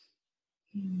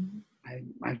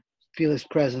 I feel his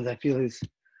presence. I feel his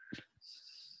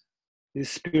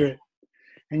spirit.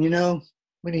 And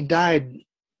when he died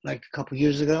like a couple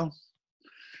years ago,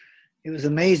 it was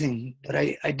amazing, but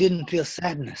I didn't feel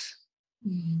sadness.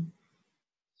 Mm-hmm.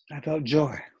 I felt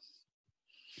joy.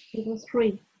 He was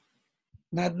free.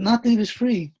 Not that he was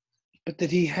free, but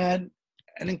that he had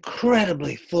an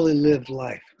incredibly fully lived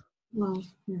life. Wow.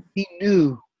 Yeah. He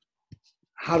knew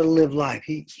how to live life.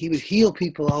 He would heal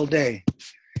people all day.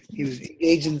 He was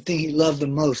engaged in the thing he loved the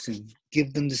most and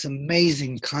give them this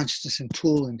amazing consciousness and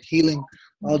tool and healing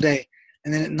all day.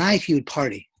 And then at night he would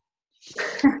party.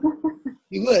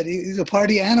 He would. He's a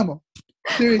party animal.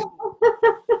 Seriously.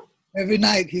 Every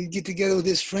night he'd get together with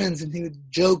his friends and he would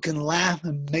joke and laugh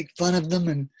and make fun of them.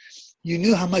 And you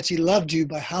knew how much he loved you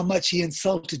by how much he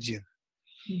insulted you.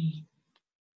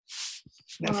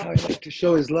 That's how he liked to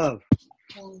show his love,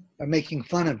 by making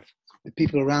fun of the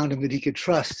people around him that he could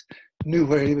trust, knew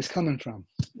where he was coming from.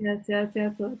 Yes. So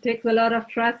it takes a lot of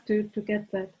trust to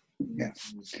get that. Yeah.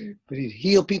 But he'd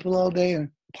heal people all day and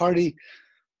party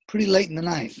pretty late in the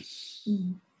night.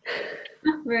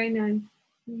 Very nice.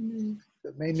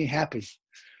 It made me happy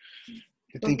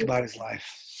to think about his life.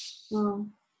 Wow.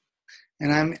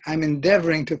 And I'm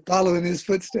endeavoring to follow in his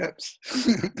footsteps.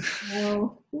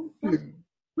 Wow.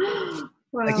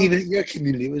 Like even in your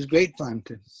community, it was great fun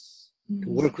to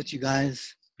work with you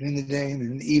guys during the day, and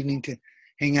in the evening to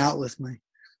hang out with my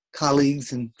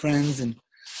colleagues and friends and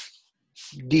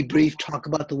debrief, talk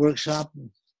about the workshop, and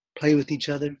play with each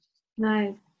other.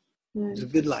 Nice. It's a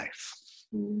good life.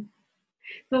 Mm.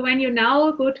 So when you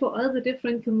now go to all the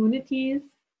different communities,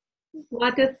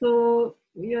 what is so,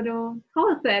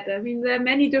 how is that? I mean, there are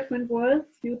many different worlds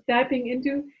you're diving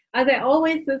into. Are they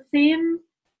always the same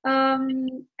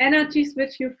energies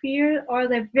which you feel, or are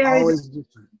they very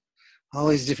different?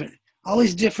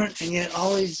 Always different, and yet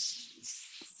always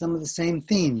some of the same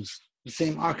themes, the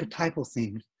same archetypal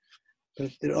themes,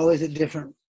 but they're always at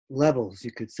different levels,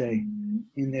 you could say,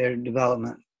 in their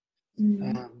development.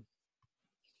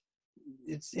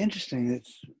 It's interesting.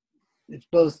 It's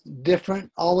both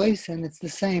different always, and it's the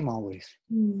same always.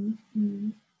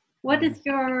 What is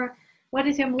your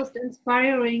most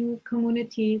inspiring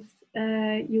communities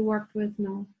you worked with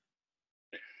now?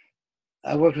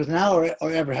 I worked with now,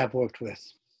 or ever have worked with?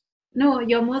 No,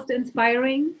 your most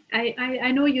inspiring.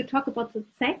 I know you talk about the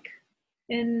ZEC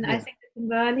I think it's in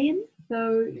Berlin.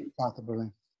 So south of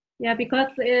Berlin. Yeah, because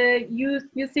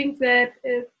you think that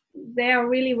they are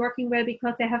really working well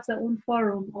because they have their own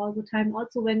forum all the time,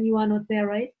 also when you are not there,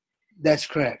 right? That's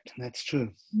correct. That's true.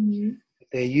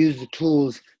 They use the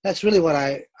tools. That's really what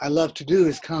I love to do,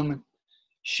 is come and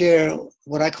share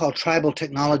what I call tribal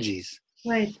technologies.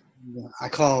 Right. I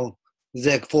call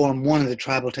ZEG Forum one of the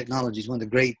tribal technologies, one of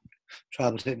the great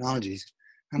tribal technologies.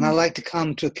 And I like to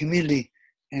come to a community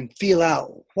and feel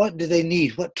out, what do they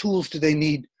need? What tools do they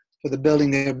need for the building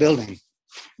they're building?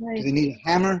 Right. Do they need a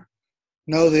hammer?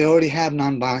 No, they already have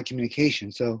nonviolent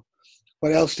communication. So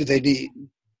what else do they need?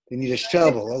 They need a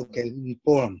shovel. Okay, they need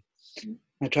forum.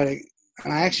 I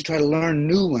actually try to learn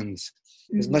new ones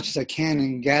as much as I can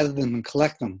and gather them and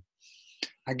collect them.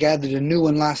 I gathered a new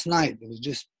one last night. It was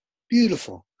just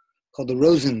beautiful, called the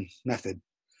Rosen method.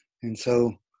 And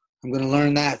so I'm going to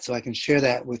learn that so I can share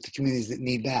that with the communities that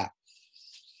need that.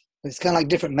 But it's kind of like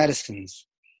different medicines.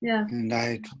 Yeah. And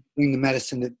I bring the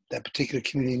medicine that that particular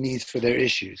community needs for their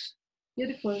issues.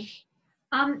 Beautiful.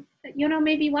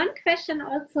 Maybe one question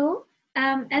also,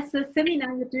 as the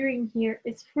seminar you're doing here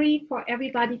is free for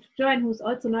everybody to join who's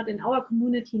also not in our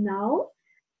community now,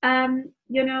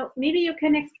 maybe you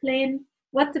can explain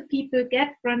what the people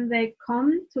get when they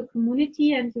come to a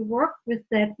community and you work with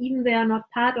that, even they are not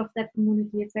part of that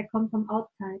community, if they come from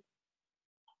outside.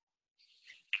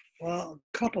 Well,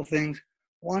 a couple things.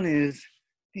 One is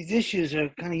these issues are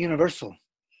kind of universal.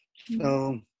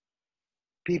 So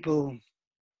people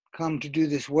come to do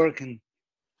this work and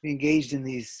be engaged in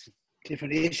these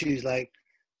different issues. Like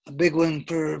a big one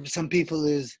for some people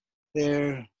is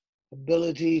their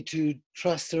ability to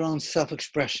trust their own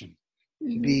self-expression,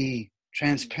 to be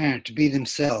transparent, to be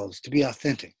themselves, to be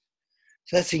authentic.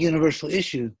 So that's a universal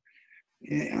issue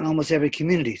in almost every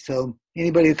community. So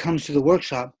anybody who comes to the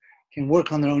workshop can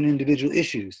work on their own individual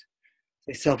issues,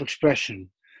 say self-expression,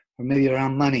 or maybe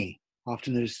around money.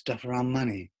 Often there's stuff around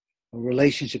money, or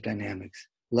relationship dynamics,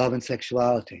 love and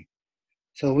sexuality.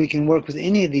 So we can work with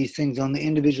any of these things on the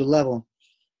individual level,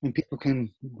 and people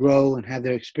can grow and have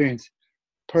their experience,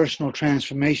 personal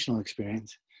transformational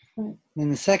experience. Right.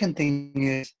 And the second thing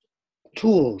is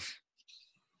tools,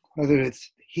 whether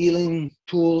it's healing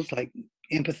tools like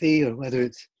empathy, or whether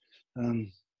it's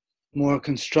more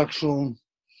constructual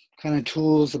kind of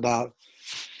tools about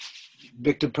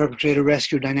victim, perpetrator,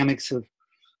 rescue dynamics of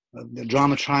the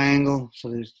drama triangle.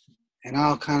 And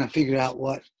I'll kind of figure out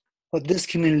what this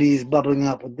community is bubbling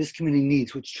up, what this community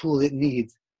needs, which tool it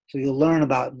needs. So you'll learn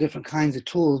about different kinds of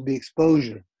tools, be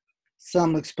exposure.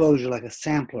 Some exposure like a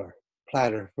sampler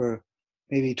platter for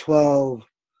maybe 12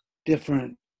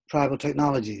 different tribal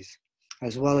technologies,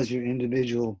 as well as your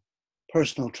individual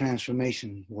personal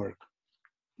transformation work.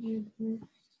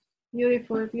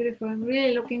 Beautiful, beautiful. I'm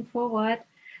really looking forward.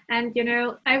 And,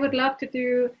 I would love to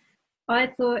do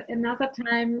also another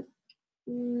time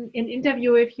an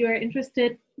interview if you are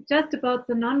interested just about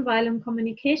the nonviolent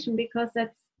communication, because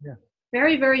that's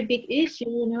very, very big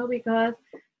issue, because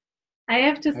I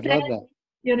have to say,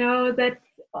 that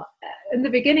in the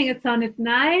beginning it sounded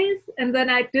nice, and then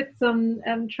I did some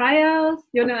trials,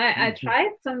 I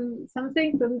tried some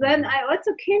things, and then I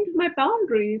also came to my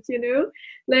boundaries,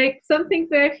 like some things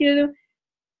where I feel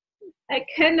I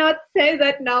cannot say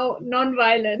that now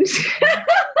non-violent.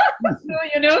 So,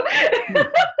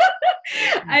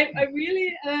 I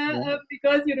really,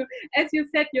 because, as you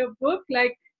said, your book,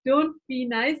 like, don't be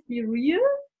nice, be real.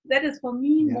 That is for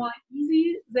me more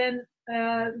easy than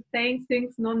saying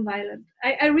things non-violent.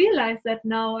 I realize that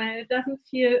now, and it doesn't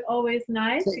feel always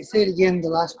nice. Say it again, the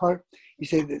last part. You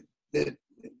say that it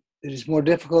is more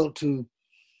difficult to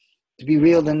be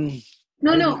real than...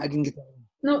 No. I didn't get that.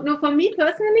 no. For me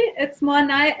personally, it's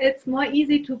more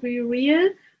easy to be real,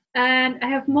 and I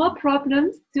have more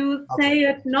problems to say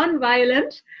it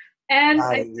non-violent. And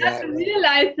I just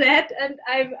realized that, and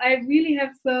I really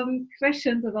have some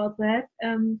questions about that.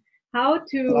 How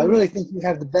to? Well, I really think you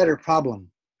have the better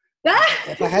problem.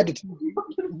 If I had to choose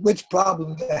which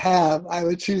problem to have, I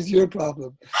would choose your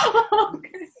problem.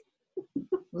 Okay.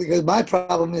 Because my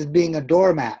problem is being a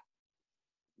doormat.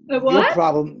 A what? Your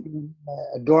problem,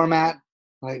 a doormat,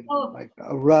 like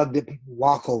a rug that people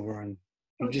walk over, and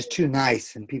you're just too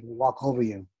nice, and people walk over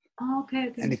you.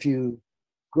 Okay. And if you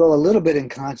grow a little bit in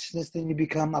consciousness, then you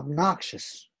become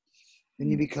obnoxious.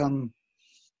 Then you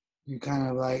kind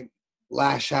of like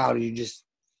lash out, or you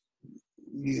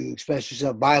express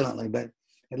yourself violently, but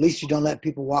at least you don't let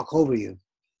people walk over you.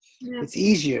 Yeah. It's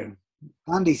easier.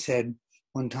 Gandhi said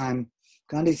one time,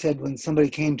 when somebody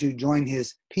came to join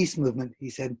his peace movement, he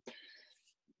said,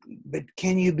 but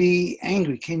can you be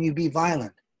angry? Can you be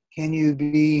violent? Can you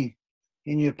be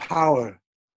in your power?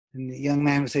 And the young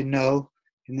man would say, no.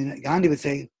 And then Gandhi would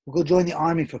say, well, go join the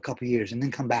army for a couple of years and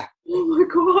then come back. Oh my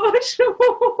gosh.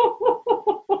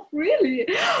 Really?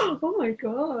 Oh my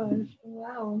gosh.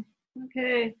 Wow.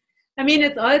 Okay. I mean,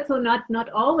 it's also not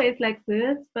always like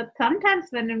this, but sometimes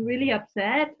when I'm really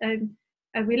upset, I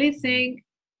really think,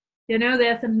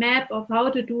 there's a map of how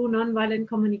to do nonviolent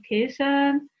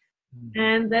communication.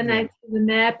 And then I see the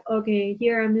map, okay,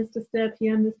 here I missed a step,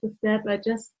 here I missed a step. I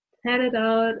just had it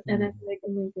out and I'm like,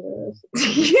 oh my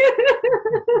gosh.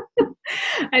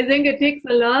 I think it takes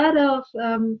a lot of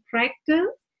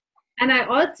practice. And I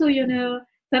also,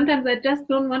 sometimes I just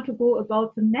don't want to go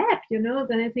about the map,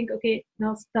 then I think, okay,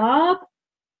 now stop.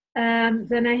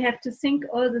 Then I have to think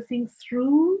all the things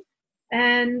through.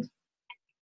 And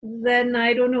then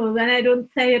I don't know, then I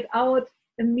don't say it out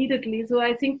immediately. So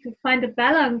I think to find a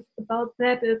balance about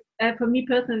that is, for me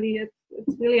personally,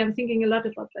 it's really, I'm thinking a lot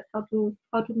about that, how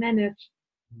to manage.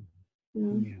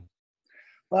 Yeah.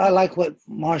 Well, I like what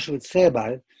Marshall would say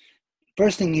about it.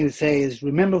 First thing he would say is,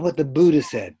 remember what the Buddha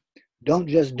said. Don't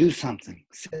just do something,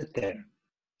 sit there.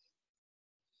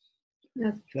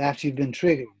 Yes. So after you've been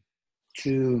triggered,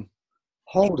 to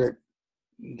hold it,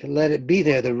 to let it be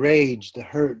there, the rage, the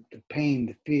hurt, the pain,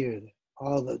 the fear,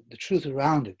 all the truth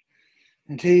around it,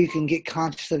 until you can get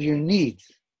conscious of your needs.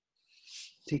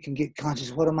 So you can get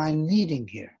conscious, what am I needing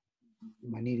here?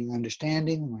 Am I needing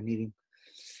understanding? Am I needing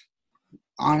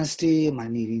honesty? Am I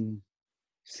needing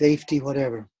safety?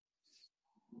 Whatever,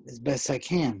 as best I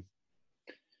can.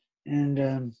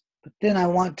 And but then I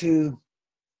want to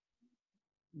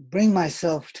bring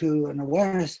myself to an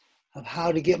awareness of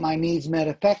how to get my needs met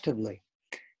effectively,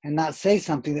 and not say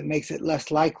something that makes it less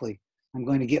likely I'm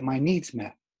going to get my needs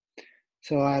met.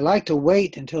 So I like to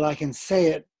wait until I can say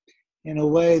it in a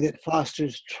way that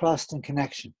fosters trust and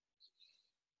connection.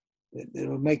 It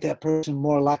will make that person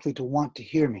more likely to want to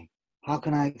hear me. How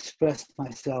can I express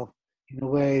myself in a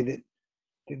way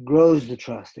that grows the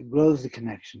trust, that grows the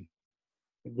connection,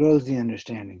 that grows the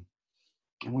understanding?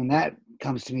 And when that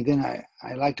comes to me, then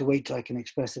I like to wait till I can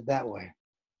express it that way.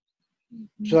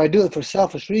 Mm-hmm. So I do it for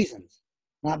selfish reasons,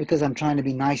 not because I'm trying to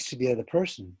be nice to the other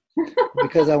person,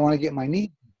 because I want to get my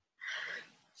needs.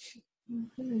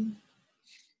 Mm-hmm.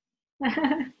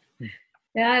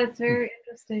 Yeah, it's very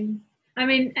interesting. I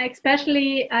mean,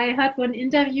 especially I heard one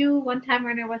interview one time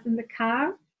when I was in the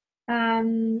car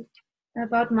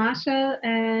about Marshall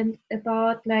and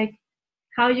about like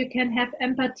how you can have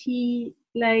empathy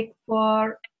like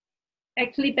for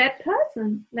actually bad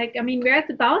person. Like, I mean, where's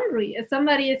the boundary? If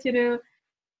somebody is,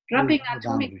 dropping an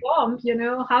atomic bomb,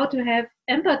 how to have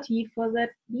empathy for that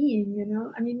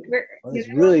being, I mean, it's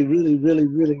really, really, really,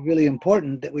 really, really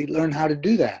important that we learn how to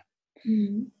do that.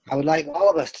 Mm-hmm. I would like all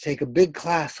of us to take a big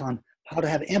class on how to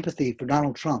have empathy for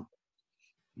Donald Trump.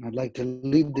 And I'd like to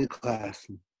lead the class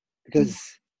because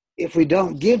if we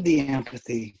don't give the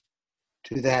empathy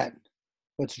to that,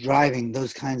 what's driving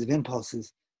those kinds of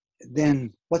impulses,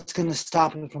 then what's going to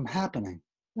stop it from happening?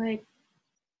 Right.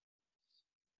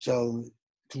 So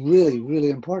it's really, really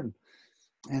important.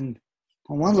 And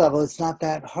on one level, it's not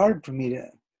that hard for me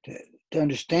to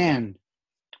understand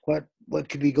what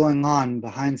could be going on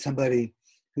behind somebody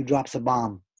who drops a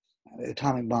bomb, an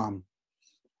atomic bomb.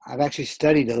 I've actually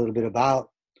studied a little bit about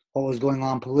what was going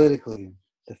on politically,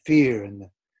 the fear and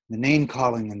the name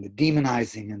calling and the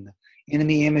demonizing and the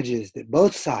enemy images that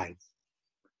both sides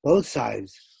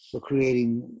were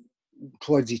creating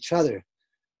towards each other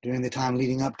during the time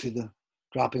leading up to the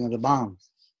dropping of the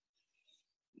bombs.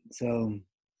 So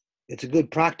it's a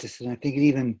good practice, and I think it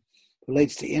even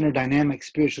relates to inner dynamics,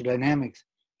 spiritual dynamics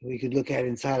that we could look at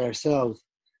inside ourselves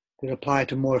that apply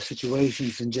to more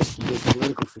situations than just the big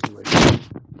political situation.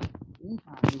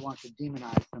 Anytime we want to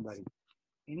demonize somebody,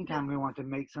 anytime we want to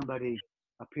make somebody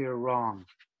appear wrong,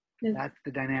 Yes. that's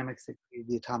the dynamics that create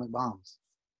the atomic bombs.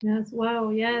 Yes,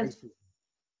 wow, yes. Racism.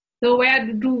 So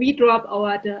where do we drop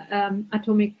our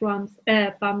atomic bombs?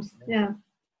 Yeah.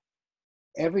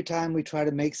 Every time we try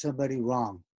to make somebody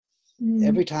wrong, Mm.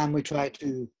 every time we try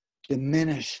to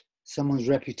diminish someone's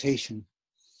reputation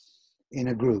in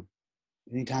a group,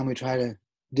 anytime we try to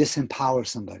disempower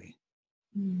somebody,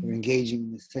 we're engaging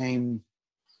in the same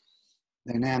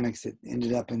dynamics that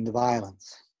ended up in the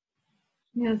violence.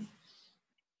 Yes.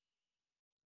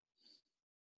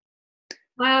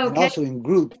 Wow. And also in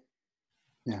group.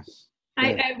 Yeah.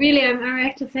 I really am. I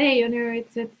have to say, you know,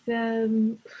 it's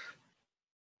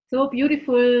so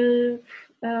beautiful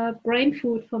brain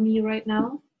food for me right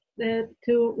now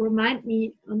to remind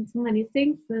me on so many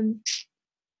things. And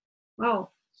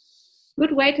wow,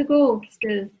 good way to go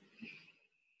still.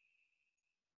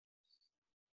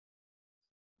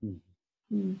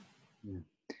 Mm. Yeah.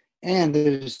 And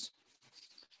there's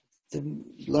the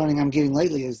learning I'm getting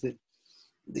lately is that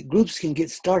the groups can get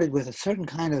started with a certain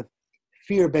kind of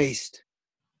fear-based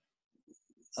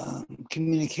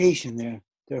communication. They're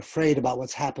afraid about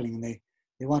what's happening, and they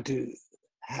want to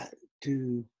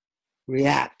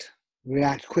react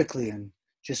quickly, and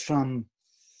just from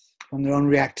their own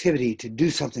reactivity to do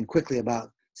something quickly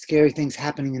about scary things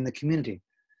happening in the community.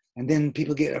 And then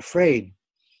people get afraid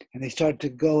and they start to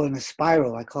go in a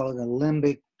spiral. I call it a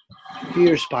limbic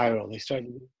fear spiral. They start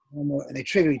to more and more, and they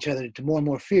trigger each other to more and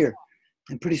more fear.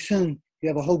 And pretty soon you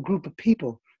have a whole group of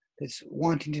people that's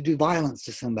wanting to do violence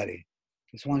to somebody,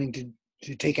 that's wanting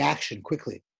to take action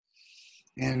quickly.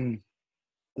 And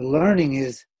the learning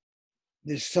is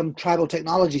there's some tribal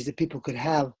technologies that people could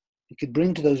have, you could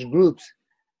bring to those groups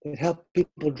that help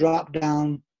people drop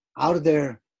down out of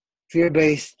their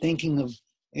fear-based thinking of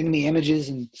enemy images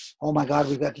and, oh my God,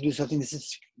 we've got to do something, this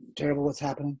is terrible what's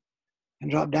happening,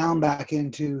 and drop down back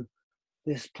into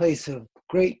this place of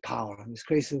great power, this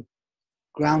place of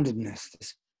groundedness,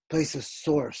 this place of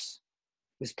source,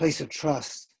 this place of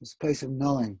trust, this place of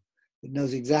knowing that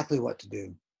knows exactly what to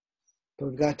do. But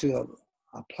we've got to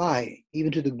apply,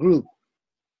 even to the group,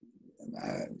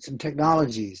 some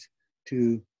technologies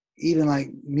to, even like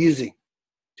music,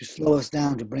 to slow us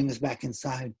down, to bring us back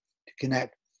inside, to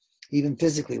connect, even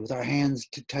physically with our hands,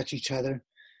 to touch each other,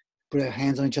 put our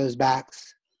hands on each other's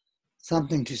backs,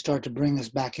 something to start to bring us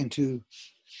back into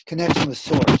connection with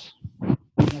source,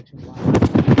 connection with life,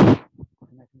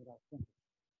 connection with our senses.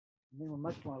 And then we're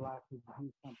much more likely to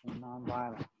do something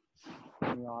nonviolent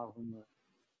than we are when we're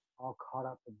all caught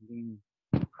up in being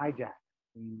hijacked,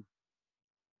 being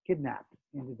kidnapped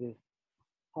into this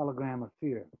hologram of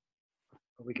fear.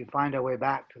 But we can find our way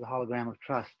back to the hologram of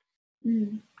trust.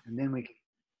 And then we can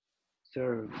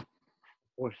serve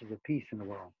forces of peace in the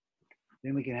world.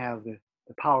 Then we can have the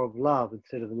power of love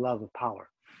instead of the love of power.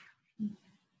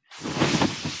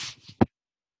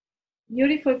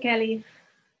 Beautiful, Kelly.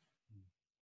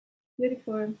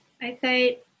 Beautiful. I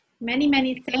say many,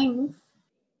 many thanks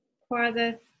for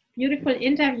this beautiful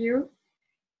interview.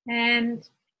 And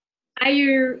are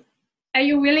you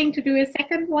willing to do a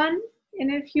second one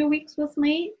in a few weeks with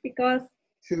me? Because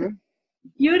Sure.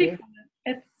 Beautiful. Sure.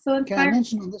 It's so inspiring. Can I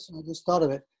mention on this one? I just thought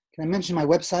of it. Can I mention my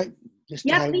website? Just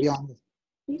to have it be on this.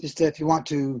 Just if you want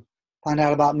to find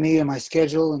out about me and my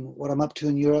schedule and what I'm up to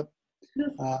in Europe,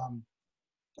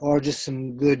 or just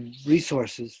some good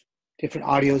resources, different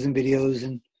audios and videos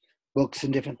and books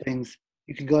and different things,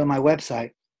 you can go to my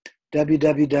website,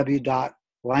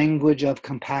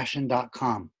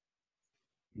 www.languageofcompassion.com,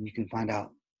 and you can find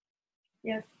out.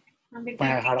 Yes. Find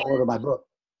out how to order my book.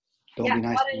 Don't be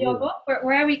nice order to your you. book.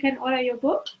 Where we can order your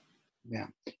book? Yeah,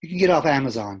 you can get off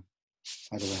Amazon,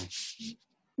 by the way.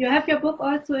 You have your book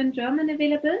also in German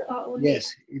available, or only?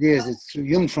 Yes, it is. It's through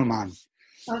Jungfermann.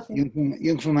 Okay.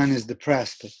 Jungfermann is the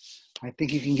press, but I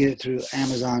think you can get it through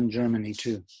Amazon Germany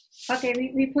too. Okay,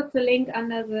 we put the link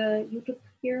under the YouTube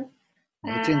here.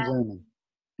 It's in German.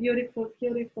 Beautiful,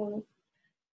 beautiful.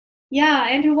 Yeah,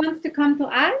 and who wants to come to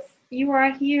us? You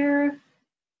are here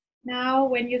now.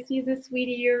 When you see this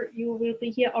video, you will be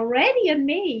here already in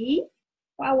May.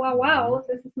 Wow, wow, wow.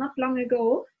 This is not long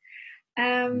ago.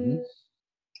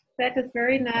 That is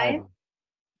very nice.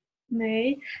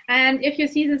 May. And if you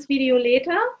see this video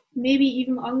later, maybe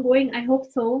even ongoing, I hope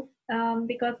so,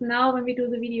 because now when we do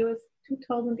the video is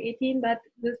 2018, but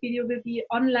this video will be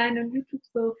online on YouTube.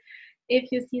 So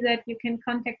if you see that, you can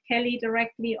contact Kelly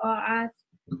directly or us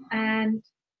and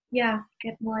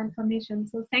get more information.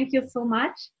 So thank you so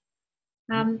much.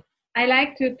 I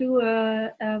like to do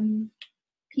a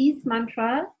peace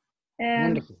mantra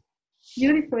Wonderful.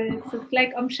 Beautiful. So it's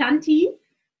like Om Shanti.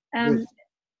 Yes.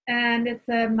 And it's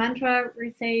a mantra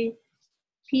we say,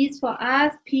 peace for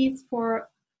us, peace for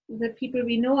the people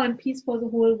we know, and peace for the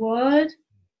whole world,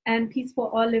 and peace for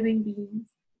all living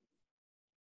beings.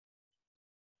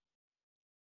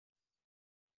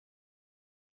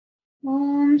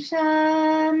 Om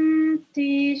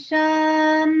Shanti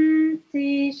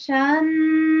Shanti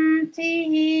Shanti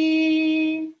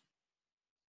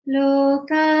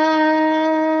Loka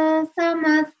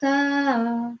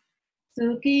Samasta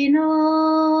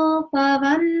Sukhino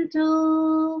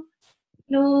Bhavantu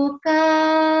Loka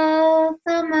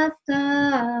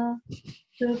Samasta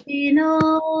Sukhino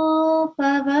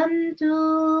Bhavantu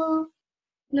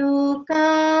Loka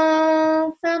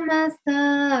Samasta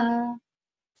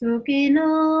Sukhino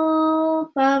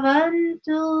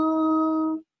Bhavantu.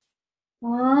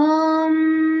 Om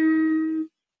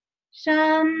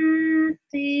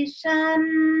Shanti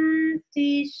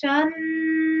Shanti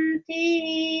Shanti